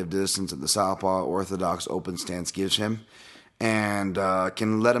authority of distance that the southpaw orthodox open stance gives him, and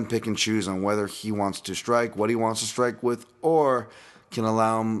can let him pick and choose on whether he wants to strike, what he wants to strike with, or can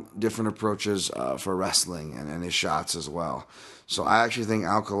allow him different approaches for wrestling and his shots as well. So I actually think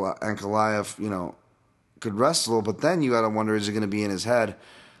Ankalaev, could wrestle, but then you got to wonder, is it going to be in his head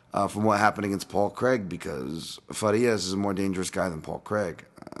from what happened against Paul Craig? Because Farias is a more dangerous guy than Paul Craig,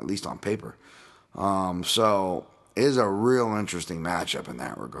 at least on paper. So it is a real interesting matchup in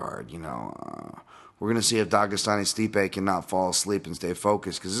that regard. We're going to see if Dagestani Stipe cannot fall asleep and stay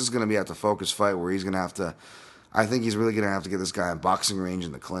focused, because this is going to be at the focus fight where he's going to have to. I think he's really going to have to get this guy in boxing range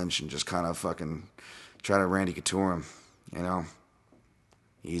in the clinch and just kind of fucking try to Randy Couture him,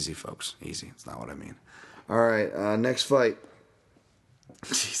 Easy, folks. Easy. It's not what I mean. All right, next fight.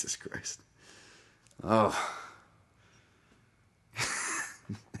 Jesus Christ. Oh. I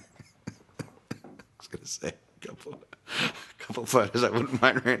was going to say a couple fighters I wouldn't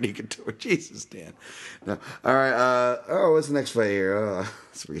mind Randy Couture. Jesus, Dan. No. All right. What's the next fight here?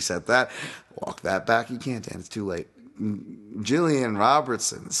 Let's reset that. Walk that back. You can't, Dan. It's too late. Jillian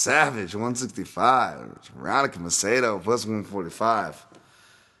Robertson, Savage, 165. Veronica Macedo, plus 145.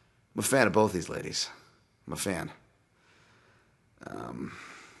 I'm a fan of both these ladies. I'm a fan.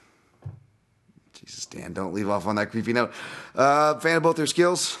 Jesus, Dan, don't leave off on that creepy note. Fan of both their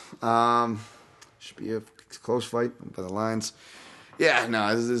skills. Should be a close fight by the lines. Yeah,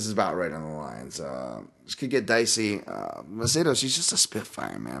 no, this is about right on the lines. This could get dicey. Macedo, she's just a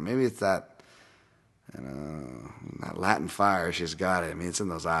spitfire, man. Maybe it's that Latin fire she's got. I mean, it's in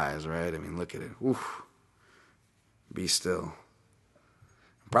those eyes, right? I mean, look at it. Oof. Be still.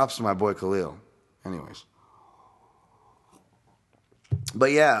 Props to my boy Khalil. Anyways.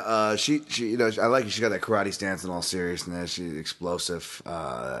 But yeah, she I like it. She got that karate stance in all seriousness. She's explosive,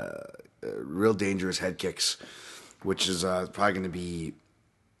 real dangerous head kicks, which is probably going to be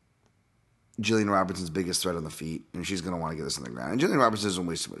Jillian Robertson's biggest threat on the feet, and she's going to want to get this on the ground. And Jillian Robertson doesn't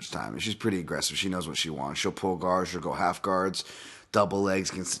waste too much time. She's pretty aggressive. She knows what she wants. She'll pull guards. She'll go half guards, double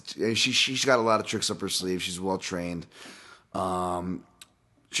legs. She's got a lot of tricks up her sleeve. She's well trained.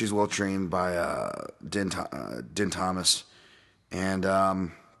 She's well trained by Din Thomas. And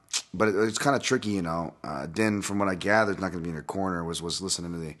but it's kind of tricky, Din, from what I gather, is not going to be in her corner. Was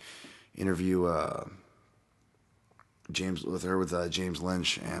listening to the interview James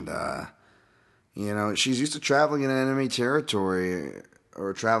Lynch, and she's used to traveling in enemy territory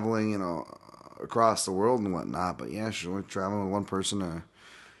or traveling, across the world and whatnot. But yeah, she's only traveling with one person, a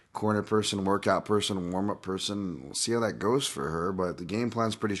corner person, workout person, warm up person. We'll see how that goes for her. But the game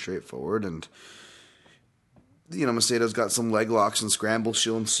plan's pretty straightforward, and Macedo's got some leg locks and scrambles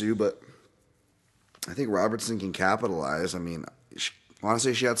she'll ensue, but I think Robertson can capitalize. I mean, I want to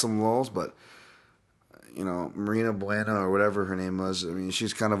say she had some lulls, but, Marina Bueno or whatever her name was, I mean,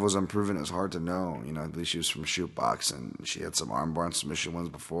 she's kind of was unproven. It's hard to know. I believe she was from Shootbox, and she had some armbar and submission wins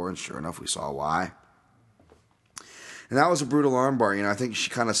before, and sure enough, we saw why. And that was a brutal armbar. I think she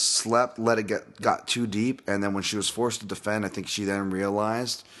kind of slept, let it got too deep, and then when she was forced to defend, I think she then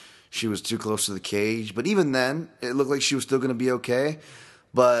realized she was too close to the cage. But even then, it looked like she was still going to be okay.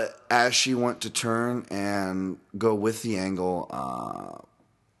 But as she went to turn and go with the angle,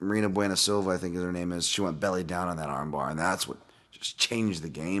 Marina Buena Silva, I think her name is, she went belly down on that armbar, and that's what just changed the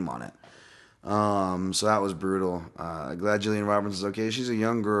game on it. So that was brutal. Glad Jillian Roberts is okay. She's a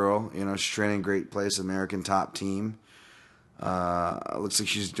young girl. She's training in great place, American top team. Looks like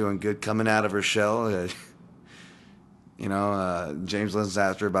she's doing good coming out of her shell. James Lynn's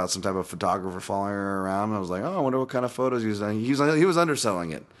asked her about some type of photographer following her around. I was like, oh, I wonder what kind of photos he was doing. He was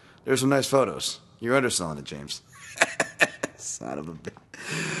underselling it. There's some nice photos. You're underselling it, James. Son of a bitch.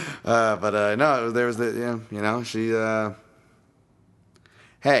 No, there was she.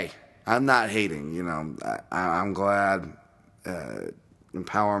 Hey, I'm not hating. I'm glad.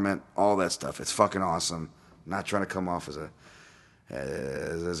 Empowerment, all that stuff. It's fucking awesome. I'm not trying to come off as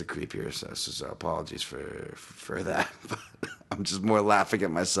a creep here, so apologies for that. But I'm just more laughing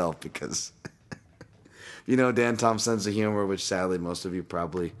at myself because Dan Tom's sense of humor, which sadly most of you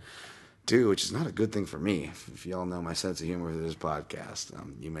probably do, which is not a good thing for me. If y'all know my sense of humor for this podcast,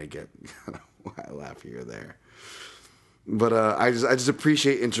 you may get why I laugh here or there. But I just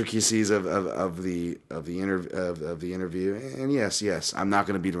appreciate intricacies of the interview. And yes, I'm not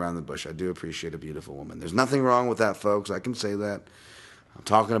going to beat around the bush. I do appreciate a beautiful woman. There's nothing wrong with that, folks. I can say that. I'm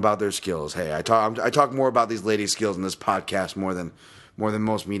talking about their skills. Hey, I talk more about these ladies' skills in this podcast more than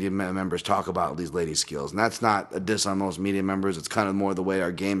most media members talk about these ladies' skills. And that's not a diss on most media members. It's kind of more the way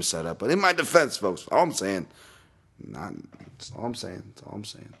our game's set up. But in my defense, folks, all I'm saying. That's all I'm saying.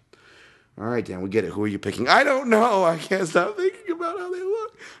 All right, Dan, we get it. Who are you picking? I don't know. I can't stop thinking about how they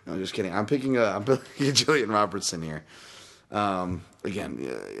look. No, just kidding. I'm picking Jillian Robertson here. Again,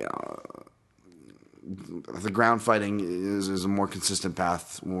 the ground fighting is a more consistent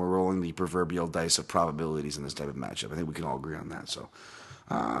path when we're rolling the proverbial dice of probabilities in this type of matchup. I think we can all agree on that. So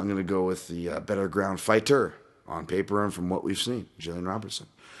I'm going to go with the better ground fighter on paper and from what we've seen, Jillian Robertson.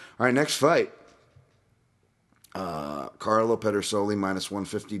 All right, next fight. Carlo Pedersoli minus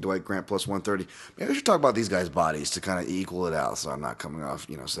 150, Dwight Grant plus 130. Maybe I should talk about these guys' bodies to kind of equal it out, so I'm not coming off,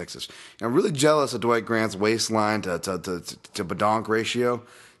 sexist. I'm really jealous of Dwight Grant's waistline to badonk ratio.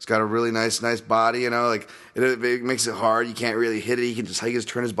 He's got a really nice body, it makes it hard. You can't really hit it. He can just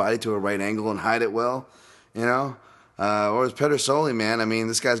turn his body to a right angle and hide it well, Whereas Pedersoli, man, I mean,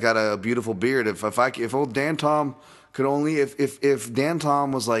 this guy's got a beautiful beard. If old Dan Tom could only if Dan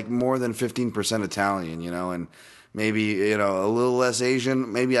Tom was like more than 15% Italian, and maybe a little less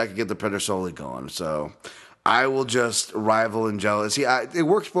Asian, maybe I could get the Pedersoli going. So I will just rival and jealous. See, it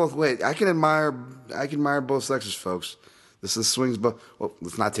works both ways. I can admire both sexes, folks. This swings both. Well,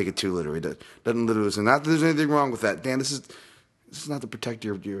 let's not take it too literally. Doesn't literally. Not that there's anything wrong with that, Dan. This is not to protect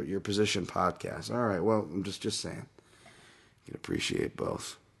your position podcast. All right. Well, I'm just saying. You can appreciate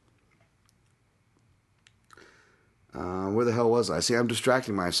both. Where the hell was I? See, I'm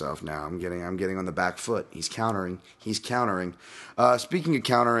distracting myself now. I'm getting on the back foot. He's countering. Speaking of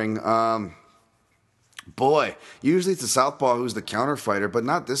countering, boy, usually it's the southpaw who's the counter fighter, but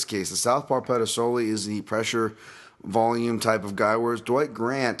not this case. The southpaw Pedersoli is the pressure volume type of guy, whereas Dwight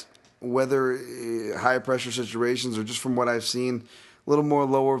Grant, whether high pressure situations or just from what I've seen, a little more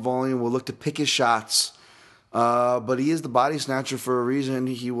lower volume, will look to pick his shots. But he is the body snatcher for a reason.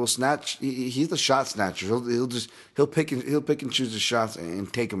 He will snatch. He's the shot snatcher. He'll pick and choose his shots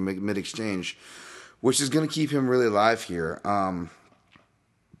and take them mid exchange, which is going to keep him really alive here.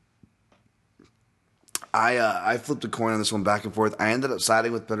 I flipped a coin on this one back and forth. I ended up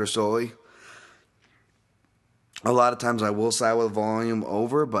siding with Pedersoli. A lot of times I will side with volume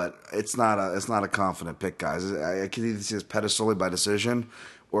over, but it's not a confident pick, guys. I could either see this Pedersoli by decision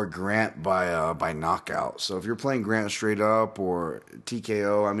or Grant by knockout. So if you're playing Grant straight up or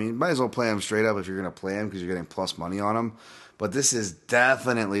TKO, I mean, might as well play him straight up if you're going to play him because you're getting plus money on him. But this is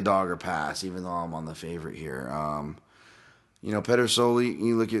definitely dog or pass, even though I'm on the favorite here. Pedersoli,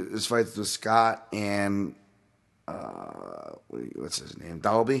 you look at his fights with Scott and what's his name,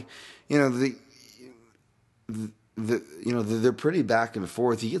 Dalby. They're pretty back and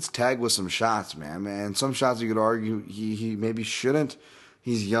forth. He gets tagged with some shots, man. Some shots you could argue he maybe shouldn't.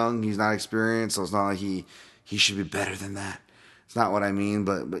 He's young. He's not experienced. So it's not like he should be better than that. It's not what I mean.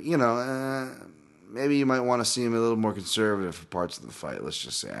 But maybe you might want to see him a little more conservative for parts of the fight. Let's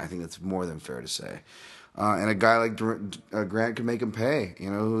just say. I think that's more than fair to say. And a guy like Grant could make him pay.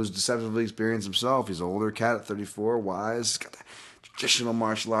 Who's deceptively experienced himself. He's an older cat at 34, wise. He's got that traditional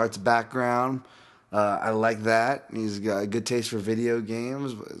martial arts background. I like that. He's got a good taste for video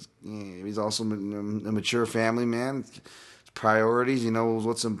games. He's also a mature family man. Priorities, he knows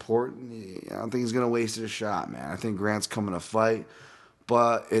what's important. I don't think he's going to waste his shot, man. I think Grant's coming to fight,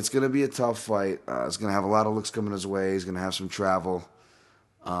 but it's going to be a tough fight. It's going to have a lot of looks coming his way. He's going to have some travel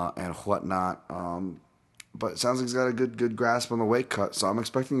and whatnot. But it sounds like he's got a good grasp on the weight cut, so I'm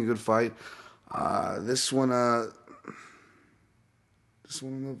expecting a good fight. This one,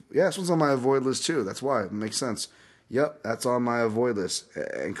 This one's on my avoid list too. That's why. It makes sense. Yep, that's on my avoid list.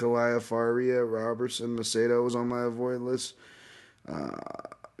 Ankalaev, Faria, Robertson, Macedo was on my avoid list.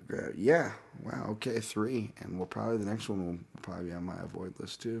 Yeah. Wow, okay, 3. And the next one will probably be on my avoid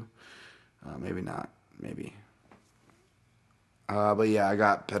list too. Maybe not. Maybe. But yeah, I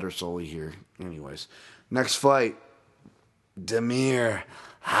got Pedersoli here. Anyways. Next fight. Damir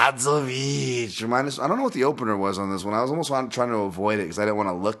Hadzovic. I don't know what the opener was on this one. I was almost trying to avoid it because I didn't want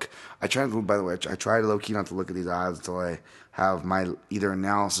to look. I tried low-key not to look at these odds until I have my either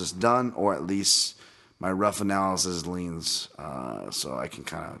analysis done or at least my rough analysis leans so I can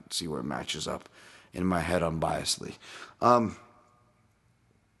kind of see where it matches up in my head unbiasedly.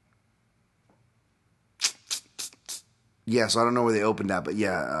 Yeah, so I don't know where they opened at, but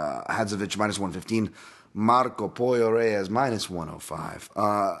yeah, Hadzovic minus 115. Marco Pollo Reyes minus 105.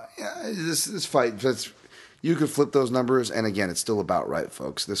 This fight, you could flip those numbers, and again, it's still about right,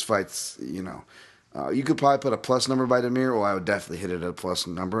 folks. This fight's, you could probably put a plus number by Damir, or I would definitely hit it at a plus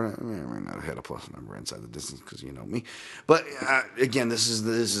number. I might not hit a plus number inside the distance because you know me. But again, this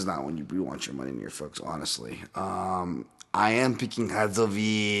is not when you want your money near, folks, honestly. I am picking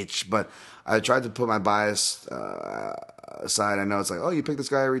Hadzovic, but I tried to put my bias aside. I know it's like, oh, you pick this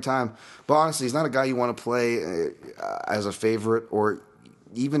guy every time. But honestly, he's not a guy you want to play as a favorite or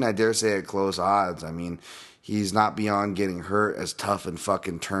even, I dare say, at close odds. I mean, he's not beyond getting hurt, as tough and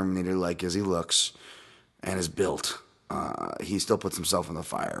fucking Terminator-like as he looks and is built. He still puts himself in the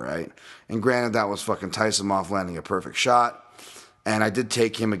fire, right? And granted, that was fucking Tyson landing a perfect shot. And I did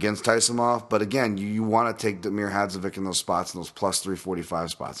take him against Tyson, but again, you want to take Damir Hadzovic in those spots, in those plus 345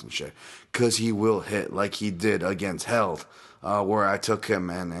 spots and shit, because he will hit like he did against Held, where I took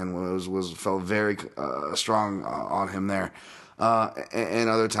him and felt very strong on him there. And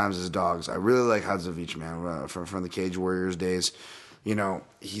other times as dogs. I really like Hadzovic, man, from the Cage Warriors days.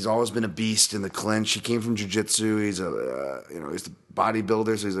 He's always been a beast in the clinch. He came from jiu-jitsu. He's he's the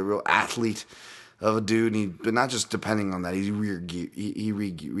bodybuilder, so he's a real athlete of a dude, but not just depending on that. He re-geared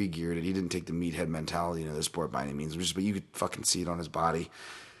it. He didn't take the meathead mentality into the sport by any means, but you could fucking see it on his body.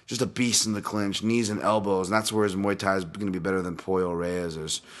 Just a beast in the clinch, knees and elbows, and that's where his Muay Thai is going to be better than Pollo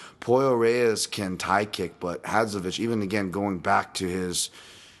Reyes. Pollo Reyes can tie kick, but Hadzovic, even again going back to his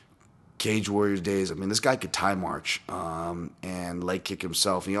Cage Warriors days, I mean, this guy could tie march and leg kick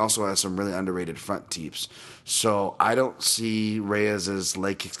himself. He also has some really underrated front teeps. So I don't see Reyes'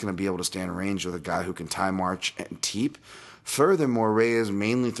 leg kick's going to be able to stand range with a guy who can tie march and teep. Furthermore, Reyes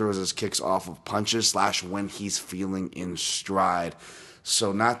mainly throws his kicks off of punches / when he's feeling in stride.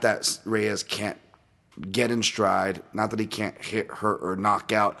 So not that Reyes can't get in stride, not that he can't hit, hurt, or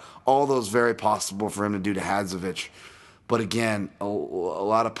knock out. All those very possible for him to do to Hadzovic. But again, a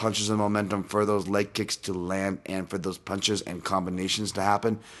lot of punches and momentum for those leg kicks to land and for those punches and combinations to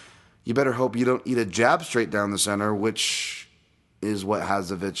happen. You better hope you don't eat a jab straight down the center, which is what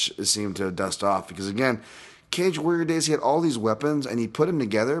Hadzovic seemed to dust off. Because again, Cage Warrior days, he had all these weapons and he put them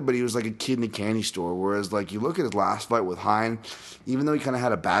together, but he was like a kid in a candy store. Whereas, like, you look at his last fight with Hein, even though he kind of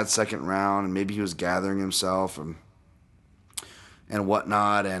had a bad second round and maybe he was gathering himself and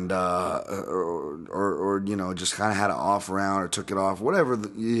whatnot, and or just kind of had an off round or took it off, whatever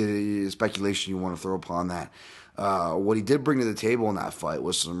the speculation you want to throw upon that. What he did bring to the table in that fight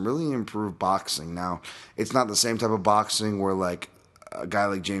was some really improved boxing. Now, it's not the same type of boxing where, like, a guy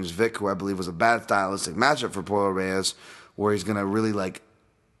like James Vick, who I believe was a bad stylistic matchup for Pollo Reyes, where he's going to really, like,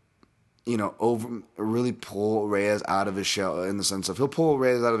 really pull Reyes out of his shell, in the sense of he'll pull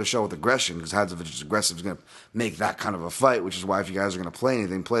Reyes out of his shell with aggression, because Hadzovic is aggressive. He's going to make that kind of a fight, which is why if you guys are going to play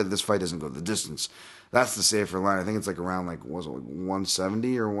anything, play that this fight doesn't go the distance. That's the safer line. I think it's like around, like, was it like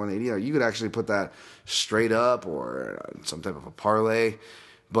 170 or 180? You could actually put that straight up or some type of a parlay.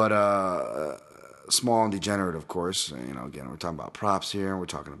 But small and degenerate, of course. Again, we're talking about props here. We're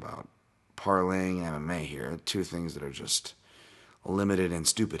talking about parlaying and MMA here. Two things that are just limited and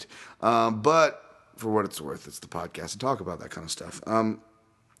stupid. But for what it's worth, it's the podcast to talk about that kind of stuff.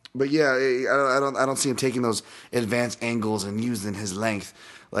 But yeah, I don't see him taking those advanced angles and using his length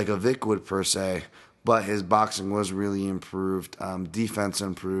like a Vic would per se. But his boxing was really improved. Defense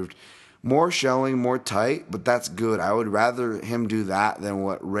improved. More showing, more tight, but that's good. I would rather him do that than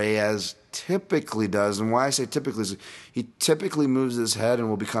what Reyes typically does. And why I say typically is he typically moves his head and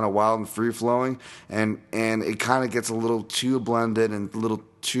will be kind of wild and free-flowing, and it kind of gets a little too blended and a little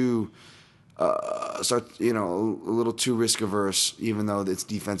too a little too risk-averse, even though it's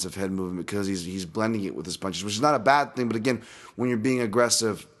defensive head movement, because he's blending it with his punches, which is not a bad thing. But again, when you're being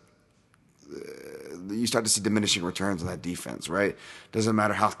aggressive, you start to see diminishing returns on that defense, right? Doesn't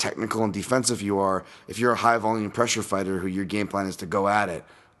matter how technical and defensive you are. If you're a high volume pressure fighter who your game plan is to go at it,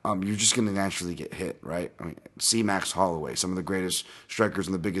 you're just going to naturally get hit, right? I mean, see Max Holloway, some of the greatest strikers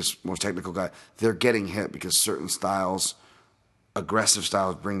and the biggest, most technical guy, they're getting hit because certain styles, aggressive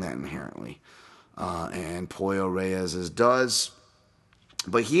styles, bring that inherently. And Pollo Reyes does.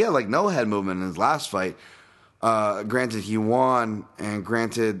 But he had like no head movement in his last fight. Granted, he won, and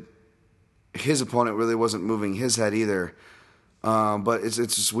granted, his opponent really wasn't moving his head either. But it's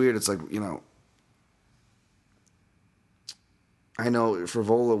just weird. It's like, I know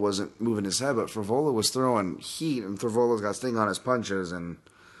Frivola wasn't moving his head, but Frivola was throwing heat, and Frivola's got sting on his punches, and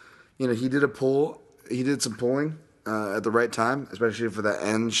he did a pull. He did some pulling at the right time, especially for that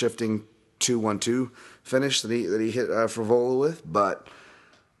end shifting 2-1-2 finish that he hit Frivola with. But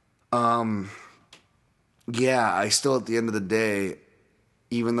yeah, I still, at the end of the day,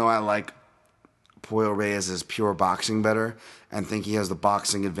 even though I like Pollo Reyes' pure boxing better and think he has the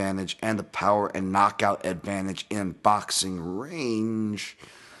boxing advantage and the power and knockout advantage in boxing range,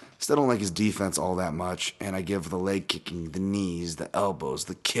 still don't like his defense all that much. And I give the leg kicking, the knees, the elbows,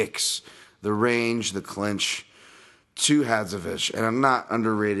 the kicks, the range, the clinch to Hadzovic. And I'm not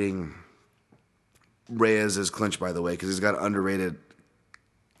underrating Reyes' clinch, by the way, because he's got an underrated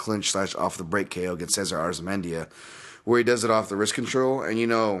clinch / off the break KO against Cesar Arzamendia, where he does it off the wrist control. And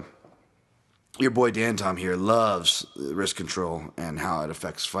your boy Dan Tom here loves wrist control and how it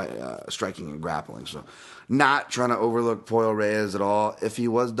affects striking and grappling. So not trying to overlook Pollo Reyes at all. If he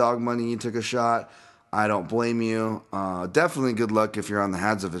was dog money, you took a shot, I don't blame you. Definitely good luck if you're on the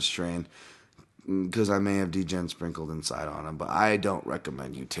Hadzovic train, because I may have degen sprinkled inside on him. But I don't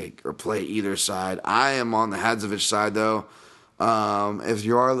recommend you take or play either side. I am on the Hadzovic side, though. If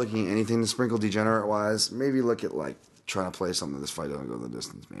you are looking at anything to sprinkle degenerate-wise, maybe look at trying to play something this fight doesn't go the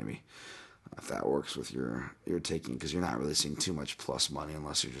distance, maybe. If that works with your taking, because you're not really seeing too much plus money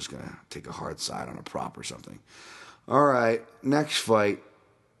unless you're just going to take a hard side on a prop or something. All right, next fight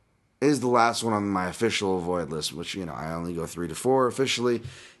is the last one on my official avoid list, which, I only go 3 to 4 officially,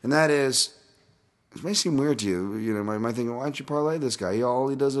 and that is, it may seem weird to you, you might think, why don't you parlay this guy? All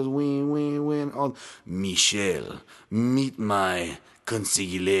he does is win. Oh, Michel, meet my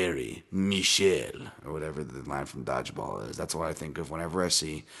consigliere, Michel, or whatever the line from Dodgeball is. That's what I think of whenever I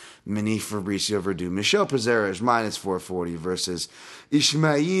see Mini Fabricio Verdú. Michel Prazeres, minus 440 versus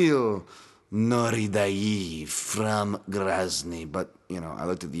Ismail Noridayev from Grozny. But, I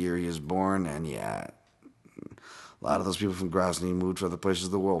looked at the year he was born, and yeah, a lot of those people from Grozny moved to other places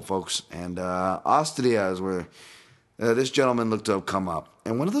of the world, folks. And Austria is where this gentleman looked to have come up.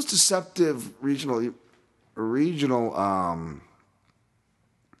 And one of those deceptive regional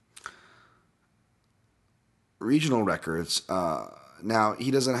records. Now,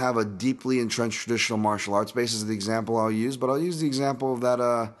 he doesn't have a deeply entrenched traditional martial arts base is the example I'll use, but I'll use the example of that,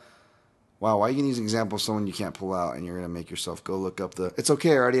 wow, why are you going to use an example of someone you can't pull out and you're going to make yourself go look up the... It's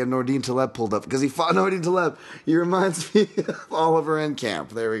okay, I already have Nordine Taleb pulled up because he fought Nordine Taleb. He reminds me of Oliver Enkamp.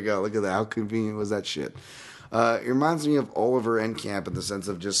 There we go. Look at that. How convenient was that shit? It reminds me of Oliver Enkamp in the sense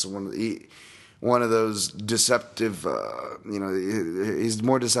of just one of those deceptive, he's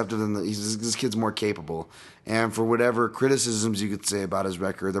more deceptive than this kid's more capable. And for whatever criticisms you could say about his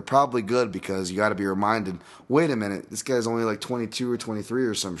record, they're probably good because you got to be reminded, wait a minute, this guy's only like 22 or 23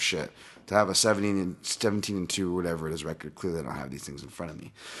 or some shit to have a 17-2 or whatever it is record. Clearly I don't have these things in front of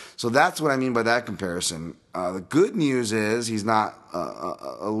me. So that's what I mean by that comparison. The good news is he's not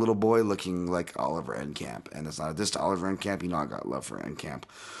a little boy looking like Oliver Enkamp. And it's not a diss to Oliver Enkamp. I got love for Enkamp.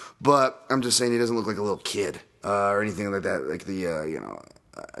 But I'm just saying he doesn't look like a little kid or anything like that. Like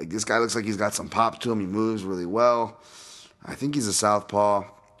this guy looks like he's got some pop to him. He moves really well. I think he's a southpaw.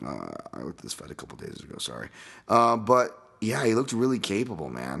 I looked at this fight a couple days ago, sorry. But yeah, he looked really capable,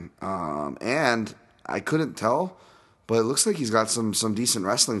 man. And I couldn't tell, but it looks like he's got some decent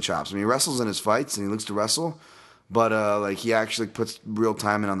wrestling chops. I mean, he wrestles in his fights and he looks to wrestle, but he actually puts real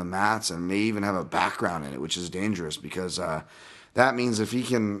time in on the mats and may even have a background in it, which is dangerous because that means if he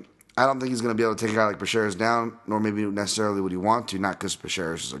can... I don't think he's going to be able to take a guy like Prazeres down, nor maybe necessarily would he want to, not because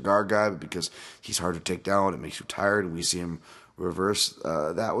Prazeres is a guard guy, but because he's hard to take down. It makes you tired, and we see him reverse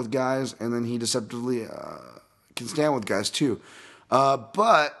that with guys, and then he deceptively can stand with guys too.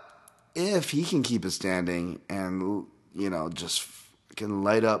 But if he can keep it standing and, just can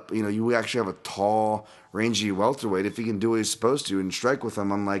light up, you actually have a tall, rangy welterweight, if he can do what he's supposed to and strike with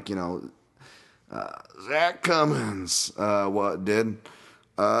him, unlike, Zach Cummins did,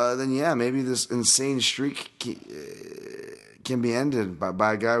 then yeah, maybe this insane streak can be ended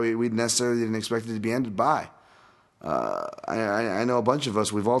by a guy we necessarily didn't expect it to be ended by. I know a bunch of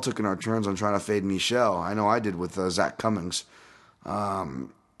us, we've all taken our turns on trying to fade Michel. I know I did with Zach Cummings.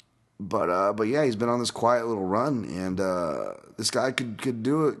 But yeah, he's been on this quiet little run, and this guy could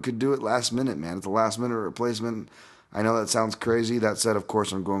do it last minute, man. It's a last minute replacement. I know that sounds crazy. That said, of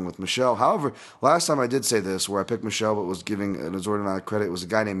course, I'm going with Michel. However, last time I did say this, where I picked Michel but was giving an exorbitant amount of credit, was a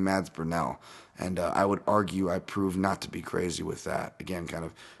guy named Mads Burnell. And I would argue I proved not to be crazy with that. Again, kind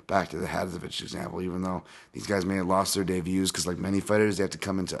of back to the Hadzovic example, even though these guys may have lost their debuts, because like many fighters, they have to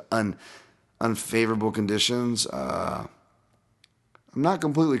come into unfavorable conditions. I'm not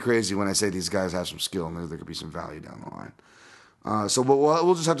completely crazy when I say these guys have some skill and there could be some value down the line. So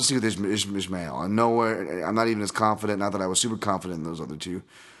we'll just have to see with Ishmael. And nowhere, I'm not even as confident, not that I was super confident in those other two,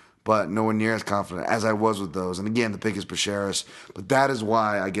 but nowhere near as confident as I was with those. And again, the pick is Pacheras. But that is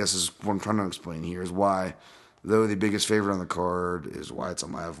why, I guess, is what I'm trying to explain here, is why, though the biggest favorite on the card, is why it's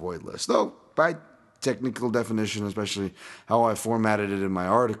on my avoid list. Though, by technical definition, especially how I formatted it in my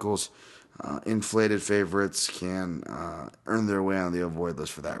articles, inflated favorites can earn their way on the avoid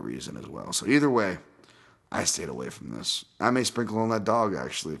list for that reason as well. So either way, I stayed away from this. I may sprinkle on that dog,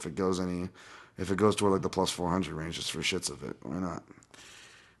 actually, if it goes toward like the plus 400 range, just for shits of it. Why not?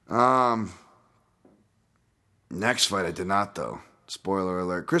 Next fight I did not, though. Spoiler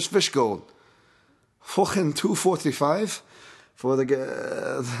alert. Chris Fishgold, fucking 245 for the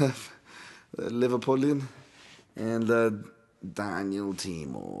Liverpoolian, and Daniel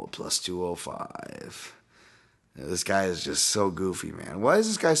Timur plus 205. This guy is just so goofy, man. Why is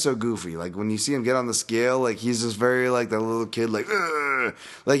this guy so goofy? Like, when you see him get on the scale, like, he's just very, like, that little kid, like, ugh!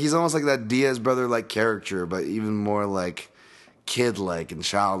 Like, he's almost like that Diaz brother-like character, but even more, like, kid-like and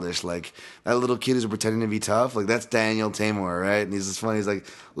childish. Like, that little kid who's pretending to be tough, like, that's Daniel Timur, right? And he's just funny. He's, like,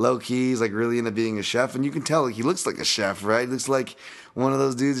 low-key. He's, like, really into being a chef. And you can tell, like, he looks like a chef, right? He looks like one of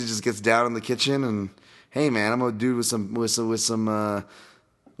those dudes who just gets down in the kitchen and, hey, man, I'm a dude with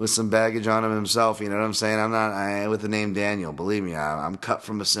some baggage on him himself, you know what I'm saying? I'm not with the name Daniel. Believe me, I'm cut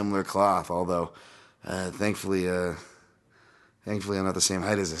from a similar cloth. Although, thankfully, I'm not the same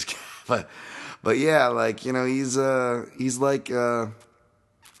height as this guy. But yeah, like, you know, he's like I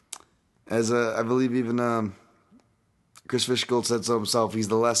believe even Chris Fishgold said so himself. He's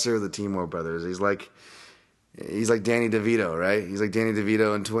the lesser of the Timur brothers. He's like Danny DeVito, right? He's like Danny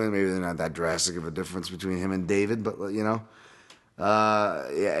DeVito and twin. Maybe they're not that drastic of a difference between him and David, but you know.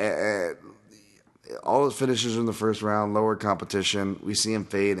 All his finishes in the first round, lower competition. We see him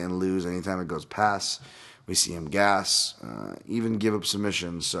fade and lose anytime it goes past. We see him gas, even give up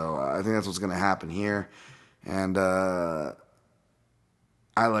submissions. So I think that's what's going to happen here. And I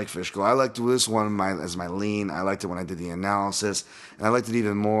like Fishgold. I liked this one as my lean. I liked it when I did the analysis. And I liked it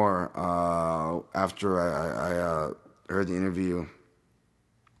even more after I heard the interview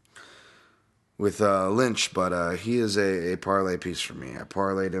with Lynch, but he is a parlay piece for me. I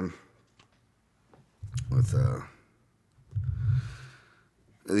parlayed him with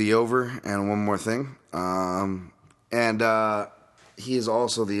the over and one more thing, and he is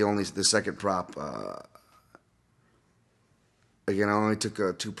also the second prop. Again, I only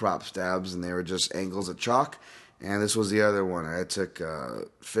took 2 prop stabs, and they were just angles at chalk. And this was the other one. I took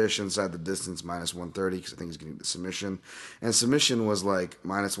Fish inside the distance minus 130 because I think he's going to get the submission. And submission was like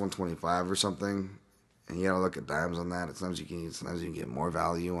minus 125 or something. And you got to look at dimes on that. Sometimes you can get more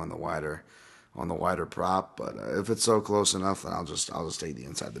value on the wider prop. But if it's so close enough, then I'll just take the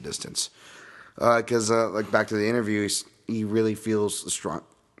inside the distance. Because like back to the interview, he really feels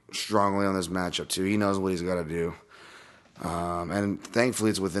strongly on this matchup too. He knows what he's got to do. And thankfully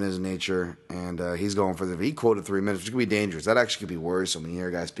it's within his nature, and he's going for he quoted 3 minutes, which could be dangerous. That actually could be worrisome when you hear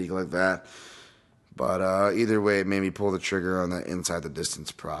a guy speak like that. But either way, it made me pull the trigger on the inside the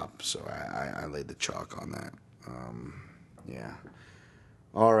distance prop, so I laid the chalk on that. Yeah.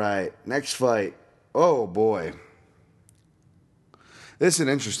 All right, next fight. Oh, boy. This is an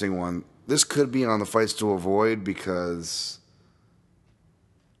interesting one. This could be on the fights to avoid because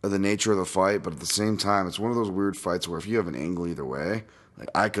of the nature of the fight, but at the same time, it's one of those weird fights where if you have an angle either way, like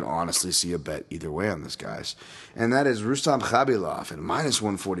I could honestly see a bet either way on this, guys. And that is Rustam Khabilov at minus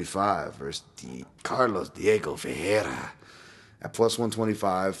 145 versus Carlos Diego Ferreira at plus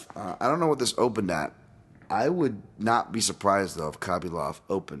 125. I don't know what this opened at. I would not be surprised, though, if Khabilov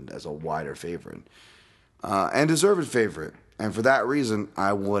opened as a wider favorite. And deserved favorite. And for that reason,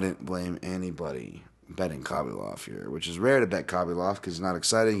 I wouldn't blame anybody betting Khabilov here, which is rare to bet Khabilov because he's not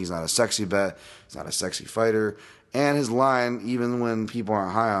exciting, he's not a sexy bet, he's not a sexy fighter, and his line, even when people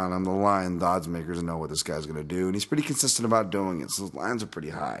aren't high on him, the odds makers know what this guy's going to do, and he's pretty consistent about doing it, so his lines are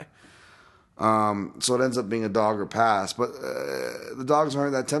pretty high. So it ends up being a dog or pass. But the dogs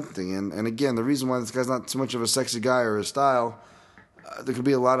aren't that tempting. And again, the reason why this guy's not too much of a sexy guy or his style, there could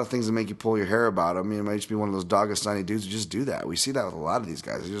be a lot of things that make you pull your hair about him. I mean, it might just be one of those Dagestani dudes who just do that. We see that with a lot of these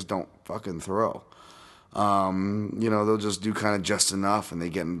guys. They just don't fucking throw. They'll just do kind of just enough, and they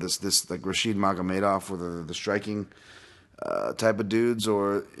get in this like Rashid Magomedov, where the striking type of dudes,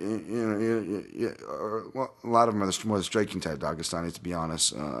 or well, a lot of them are more the striking type Dagestanis, to be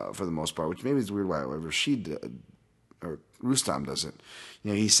honest, for the most part. Which maybe is weird why Rashid or Rustam doesn't.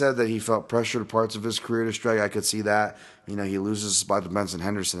 He said that he felt pressured parts of his career to strike. I could see that. He loses his spot to Benson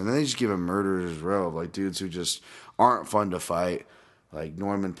Henderson, and then they just give him murderer's row of like dudes who just aren't fun to fight. Like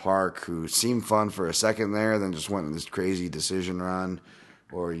Norman Park, who seemed fun for a second there, then just went in this crazy decision run.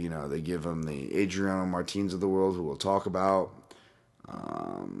 Or, they give him the Adriano Martins of the world, who we'll talk about.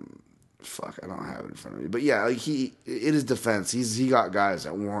 I don't have it in front of me. But yeah, like in his defense, he got guys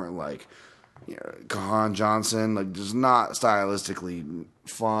that weren't like, Kahan Johnson, like just not stylistically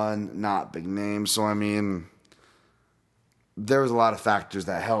fun, not big names. So, I mean, there was a lot of factors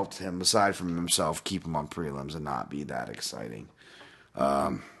that helped him, aside from himself, keep him on prelims and not be that exciting.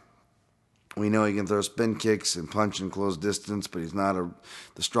 We know he can throw spin kicks and punch in close distance, but he's not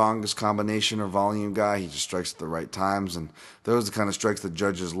the strongest combination or volume guy. He just strikes at the right times, and those are the kind of strikes the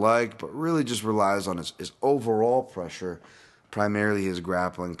judges like, but really just relies on his overall pressure, primarily his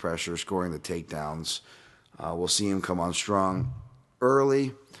grappling pressure, scoring the takedowns. We'll see him come on strong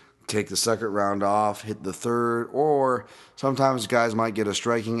early, take the second round off, hit the third, or sometimes guys might get a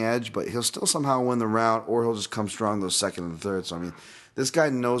striking edge, but he'll still somehow win the round, or he'll just come strong those second and third. So, I mean, this guy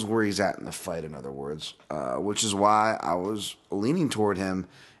knows where he's at in the fight, in other words, which is why I was leaning toward him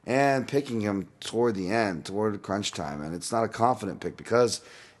and picking him toward the end, toward crunch time. And it's not a confident pick because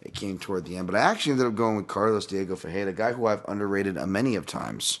it came toward the end. But I actually ended up going with Carlos Diego Ferreira, a guy who I've underrated many of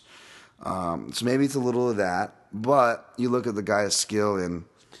times. So maybe it's a little of that. But you look at the guy's skill and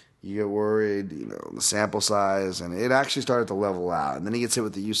you get worried, the sample size. And it actually started to level out. And then he gets hit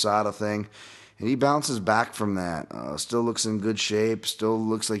with the USADA thing. And he bounces back from that. Still looks in good shape. Still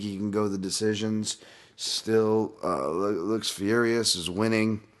looks like he can go the decisions. Still looks furious. Is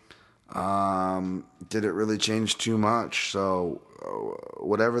winning. Did it really change too much? So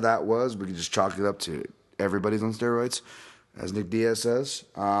whatever that was, we could just chalk it up to everybody's on steroids, as Nick Diaz says.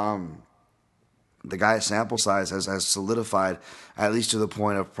 The guy's sample size has solidified, at least to the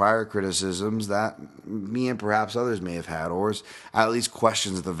point of prior criticisms that me and perhaps others may have had, or at least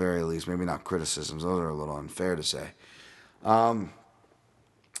questions at the very least, maybe not criticisms. Those are a little unfair to say. But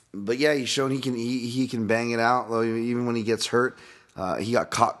yeah, he's shown he can bang it out, though, even when he gets hurt. He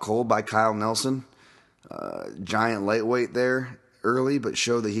got caught cold by Kyle Nelson, giant lightweight there early, but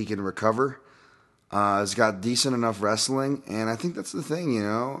showed that he can recover. He's got decent enough wrestling, and I think that's the thing,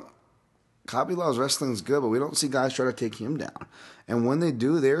 Khabilov's wrestling is good, but we don't see guys try to take him down. And when they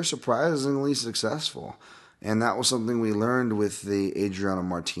do, they're surprisingly successful. And that was something we learned with the Adriano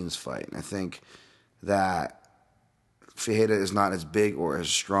Martins fight. And I think that Ferreira is not as big or as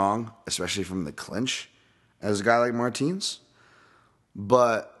strong, especially from the clinch, as a guy like Martins.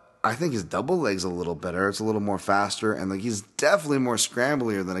 But I think his double leg's a little better. It's a little more faster. And he's definitely more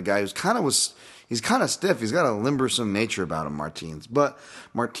scramblier than a guy who's he's kind of stiff. He's got a limbersome nature about him, Martins. But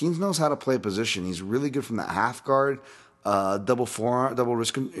Martins knows how to play position. He's really good from that half guard, double forearm, double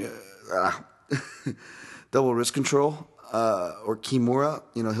wrist control, or Kimura.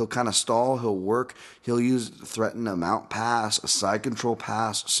 He'll kind of stall. He'll work. He'll threaten a mount pass, a side control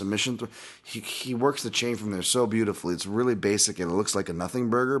pass, submission. He works the chain from there so beautifully. It's really basic and it looks like a nothing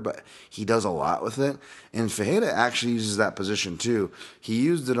burger, but he does a lot with it. And Ferreira actually uses that position too. He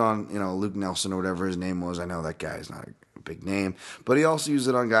used it on Luke Nelson or whatever his name was. I know that guy is not a big name, but he also used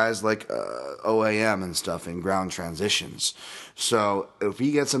it on guys like OAM and stuff in ground transitions. So if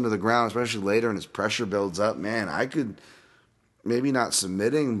he gets him to the ground, especially later, and his pressure builds up, man, I could. Maybe not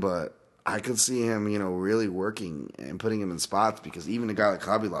submitting, but I could see him, really working and putting him in spots, because even a guy like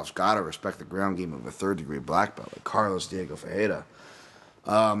Khabilov's got to respect the ground game of a third-degree black belt, like Carlos Diego Ferreira.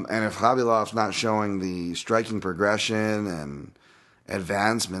 And if Khabilov's not showing the striking progression and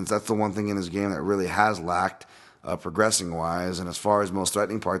advancements, that's the one thing in his game that really has lacked progressing-wise. And as far as most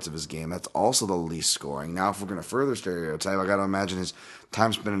threatening parts of his game, that's also the least scoring. Now, if we're going to further stereotype, I got to imagine his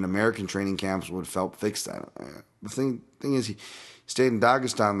time spent in American training camps would help fix that. The thing is, he stayed in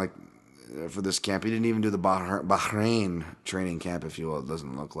Dagestan for this camp. He didn't even do the Bahrain training camp, if you will. It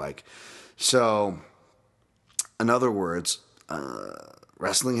doesn't look like. So, in other words,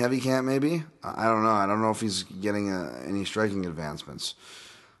 wrestling heavy camp maybe. I don't know. I don't know if he's getting any striking advancements.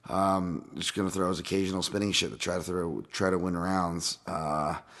 Just going to throw his occasional spinning shit to try to win rounds.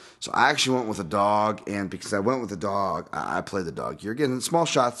 So I actually went with a dog, and because I went with the dog, I played the dog. You're getting small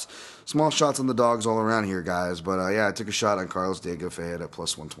shots on the dogs all around here, guys. But yeah, I took a shot on Carlos Diego Ferreira at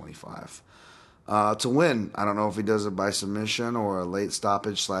plus 125. To win, I don't know if he does it by submission or a late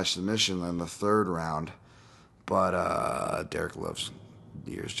stoppage / submission in the third round. But Derek Love's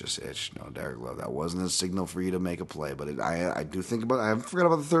ears just itched. No, Derek Love, that wasn't a signal for you to make a play. But I do think about. I haven't forgot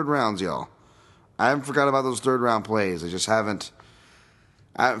about the third rounds, y'all. I haven't forgot about those third round plays. I haven't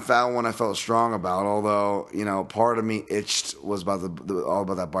found one I felt strong about. Although, part of me itched was about all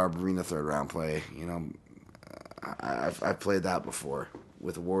about that Barberina third round play. I've played that before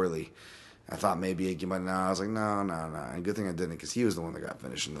with Worley. I thought maybe he'd give my I was like, no. And good thing I didn't, because he was the one that got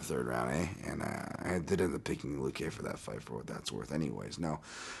finished in the third round, eh? And I did end up picking Luque for that fight, for what that's worth. Anyways, no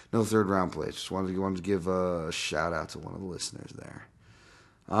third round play. Just wanted to give a shout out to one of the listeners there.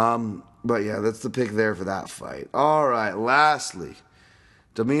 But yeah, that's the pick there for that fight. All right, lastly,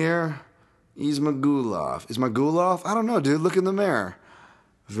 Damir Ismagulov. I don't know, dude. Look in the mirror.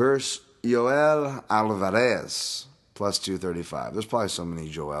 Versus Yoel Alvarez. Plus 235. There's probably so many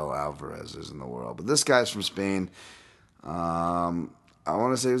Joel Alvarez's in the world. But this guy's from Spain. I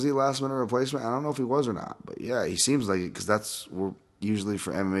want to say, was he a last-minute replacement? I don't know if he was or not. But yeah, he seems like it, because we're usually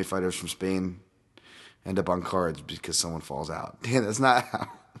for MMA fighters from Spain end up on cards because someone falls out. Damn, that's not how.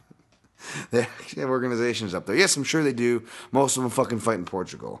 They actually have organizations up there. Yes, I'm sure they do. Most of them fucking fight in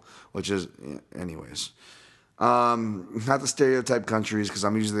Portugal. Which is, anyways. Not the stereotype countries, because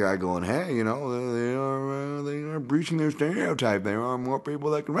I'm usually the guy going, hey, they are breaching their stereotype. There are more people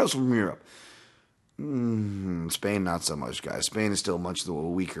that can wrestle from Europe. Spain, not so much, guys. Spain is still much the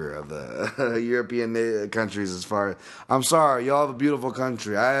weaker of the European countries as far as... I'm sorry, y'all have a beautiful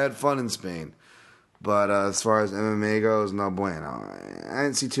country. I had fun in Spain. But as far as MMA goes, no bueno. I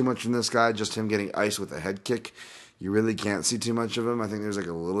didn't see too much from this guy, just him getting iced with a head kick. You really can't see too much of him. I think there's like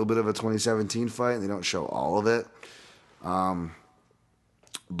a little bit of a 2017 fight, and they don't show all of it.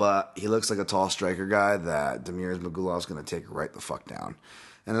 But he looks like a tall striker guy that Damir Ismagulov's going to take right the fuck down.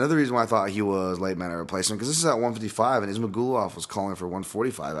 And another reason why I thought he was late minute replacement, because this is at 155, and Ismagulov was calling for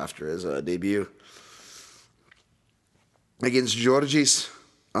 145 after his debut against Georgis.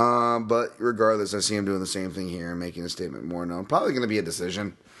 But regardless, I see him doing the same thing here and making a statement more known. Probably going to be a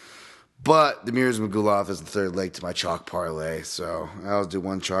decision. But Damir Ismagulov is the third leg to my chalk parlay. So I'll do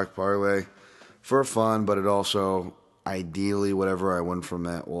one chalk parlay for fun, but it also, ideally, whatever I win from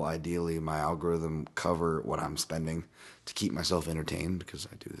it will ideally, my algorithm, cover what I'm spending to keep myself entertained, because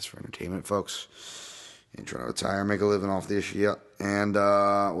I do this for entertainment, folks. And trying to retire, make a living off this shit. And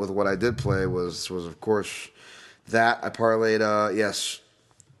with what I did play was of course, that I parlayed, yes.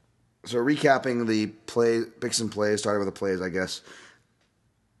 So recapping the picks and plays, starting with the plays, I guess.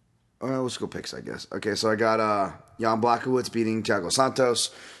 Let's go picks, I guess. Okay, so I got Jan Blachowicz beating Thiago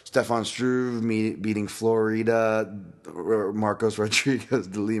Santos, Stefan Struve beating Florida, Marcos Rodriguez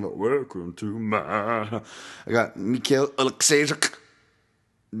de Lima. Welcome to my... I got Mikhail Alexejczyk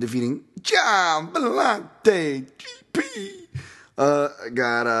defeating John Belante, GP. I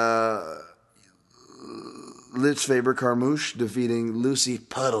got Liz Faber-Carmouche defeating Lucy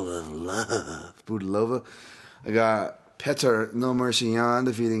Pudilova. I got Petr Nomersian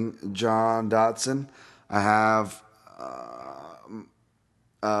defeating John Dodson. I have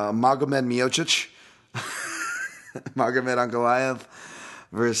Magomed Miocic, Magomed Ankalaev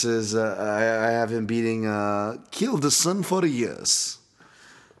versus I have him beating Kildeson Farias.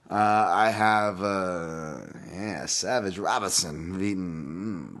 I have Savage Robinson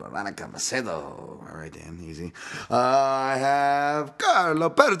beating Veronica Macedo. All right, Dan, easy. I have Carlo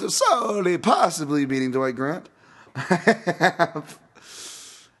Bertusoli possibly beating Dwight Grant. I have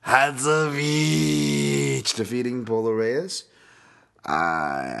Hadzovic defeating Polo Reyes.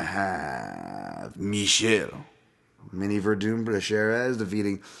 I have Michel Mini Verdun Bracheres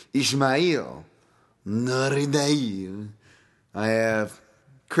defeating Ismail Naridaev. I have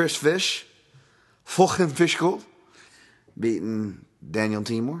Chris Fish, Fulgen Fishgold, beating Daniel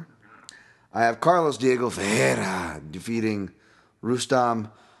Timur. I have Carlos Diego Ferreira defeating Rustam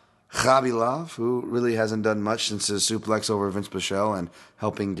Khabilov, who really hasn't done much since his suplex over Vince Pichel and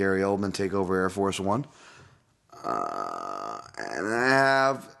helping Gary Oldman take over Air Force One. And I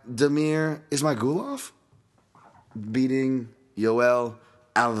have Damir Ismagulov beating Yoel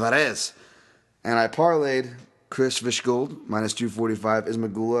Alvarez. And I parlayed Chris Fishgold, minus 245,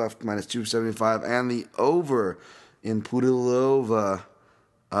 Ismagulov, minus 275, and the over in Pudilova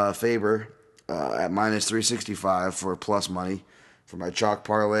Faber at minus 365 for plus money for my chalk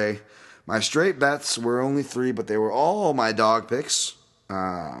parlay. My straight bets were only 3, but they were all my dog picks.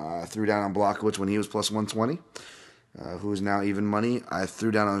 Threw down on Blachowicz when he was plus 120, who is now even money. I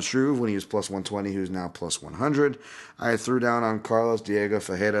threw down on Struve when he was plus 120, who's now plus 100. I threw down on Carlos Diego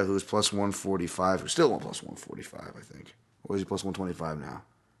Ferreira, who's plus 145, who's still plus 145, I think. Or is he plus 125 now?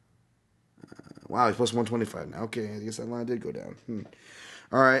 Wow, he's plus 125 now. Okay, I guess that line did go down.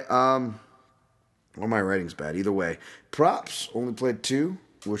 All right, well, my writing's bad. Either way, props only played 2,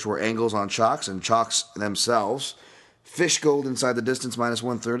 which were angles on chalks, and chalks themselves. Fish Gold inside the distance, minus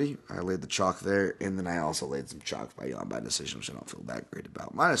 130. I laid the chalk there, and then I also laid some chalk by decision, which I don't feel that great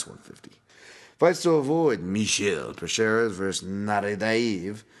about. Minus 150. Fights to avoid, Michel Pereira versus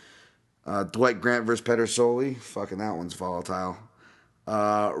Naredaiv. Dwight Grant versus Pedersoli. Fucking that one's volatile.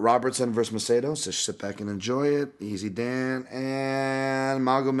 Robertson versus Macedo. So sit back and enjoy it. Easy Dan. And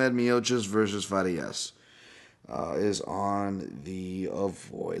Magomed Miocic versus Farias is on the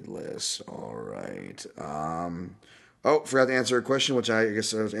avoid list. All right. Forgot to answer a question, which I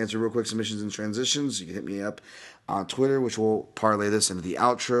guess I'll answer real quick. Submissions and transitions. You can hit me up on Twitter, which will parlay this into the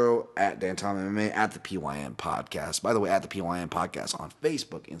outro, at Dan Tom MMA, at the PYN Podcast. By the way, at the PYN Podcast on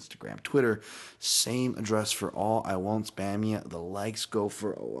Facebook, Instagram, Twitter. Same address for all. I won't spam you. The likes go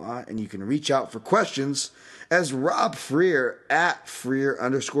for a lot. And you can reach out for questions as Rob Freer, at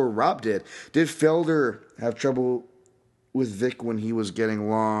Freer_Rob did. Did Felder have trouble with Vic when he was getting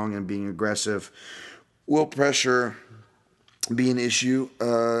long and being aggressive? Will pressure be an issue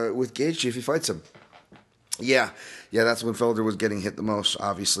with Gaethje if he fights him? Yeah, that's when Felder was getting hit the most,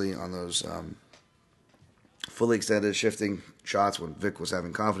 obviously, on those fully extended shifting shots when Vic was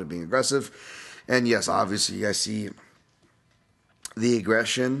having confidence being aggressive. And yes, obviously, you guys see the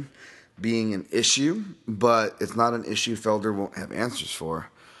aggression being an issue, but it's not an issue Felder won't have answers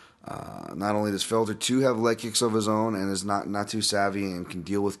for. Not only does Felder, too, have leg kicks of his own and is not too savvy and can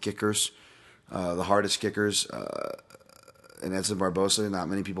deal with kickers, the hardest kickers, and Edson Barbosa. Not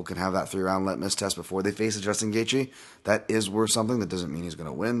many people can have that 3-round let miss test before they face a Justin Gaethje. That is worth something. That doesn't mean he's going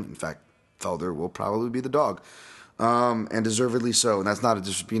to win. In fact, Felder will probably be the dog, and deservedly so. And that's not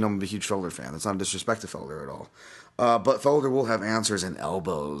I'm a huge Felder fan. That's not a disrespect to Felder at all. But Felder will have answers and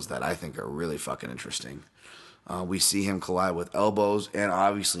elbows that I think are really fucking interesting. We see him collide with elbows and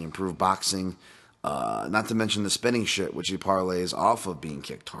obviously improve boxing. Not to mention the spinning shit, which he parlays off of being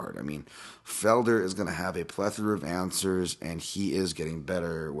kicked hard. I mean, Felder is going to have a plethora of answers, and he is getting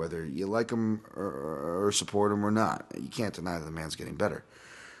better, whether you like him or support him or not. You can't deny that the man's getting better.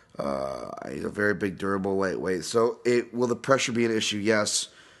 He's a very big, durable lightweight. So, will the pressure be an issue? Yes,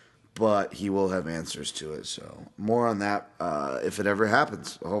 but he will have answers to it. So, more on that if it ever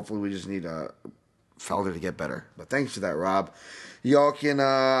happens. Hopefully, we just need Felder to get better. But thanks for that, Rob. Y'all can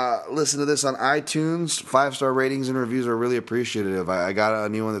listen to this on iTunes. 5-star ratings and reviews are really appreciative. I got a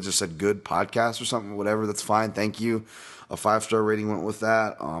new one that just said good podcast or something, whatever. That's fine. Thank you. A 5-star rating went with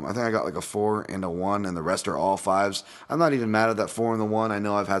that. I think I got like a 4 and a 1, and the rest are all 5s. I'm not even mad at that 4 and the 1. I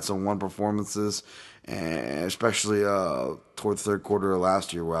know I've had some 1 performances, and especially toward the third quarter of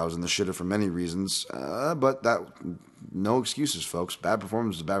last year where I was in the shitter for many reasons. But no excuses, folks. Bad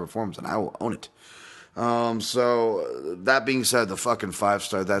performance is a bad performance, and I will own it. So that being said, the fucking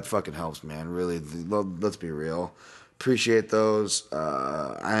 5-star, that fucking helps, man. Really, let's be real. Appreciate those.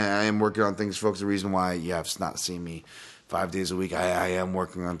 I am working on things, folks. The reason why you have not seen me 5 days a week, I am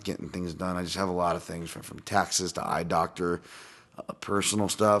working on getting things done. I just have a lot of things from taxes to eye doctor, personal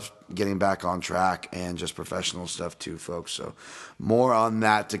stuff, getting back on track, and just professional stuff too, folks. So more on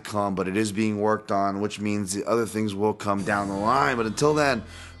that to come, but it is being worked on, which means the other things will come down the line. But until then,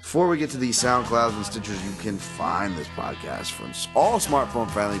 before we get to these SoundClouds and Stitchers, you can find this podcast from all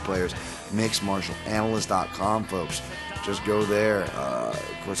smartphone-friendly players, mixedmartialanalyst.com, folks. Just go there.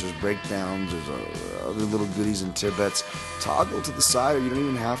 Of course, there's breakdowns, there's other little goodies and tidbits. Toggle to the side, or you don't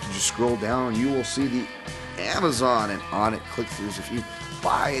even have to. Just scroll down, and you will see the Amazon and On It click-throughs. If you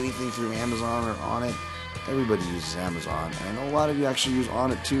buy anything through Amazon or On It, everybody uses Amazon. And I know a lot of you actually use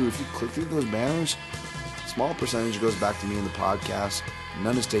On It, too. If you click through those banners, a small percentage goes back to me in the podcast.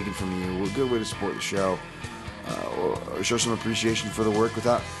 None is taken from you. We're a good way to support the show or show some appreciation for the work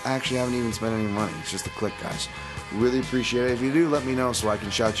without actually having to even spend any money. It's just a click, guys. Really appreciate it. If you do, let me know so I can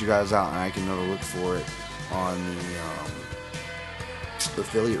shout you guys out and I can know to look for it on the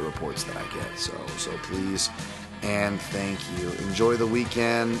affiliate reports that I get. So please and thank you. Enjoy the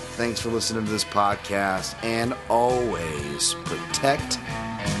weekend. Thanks for listening to this podcast. And always protect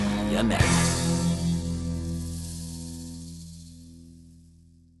your neck.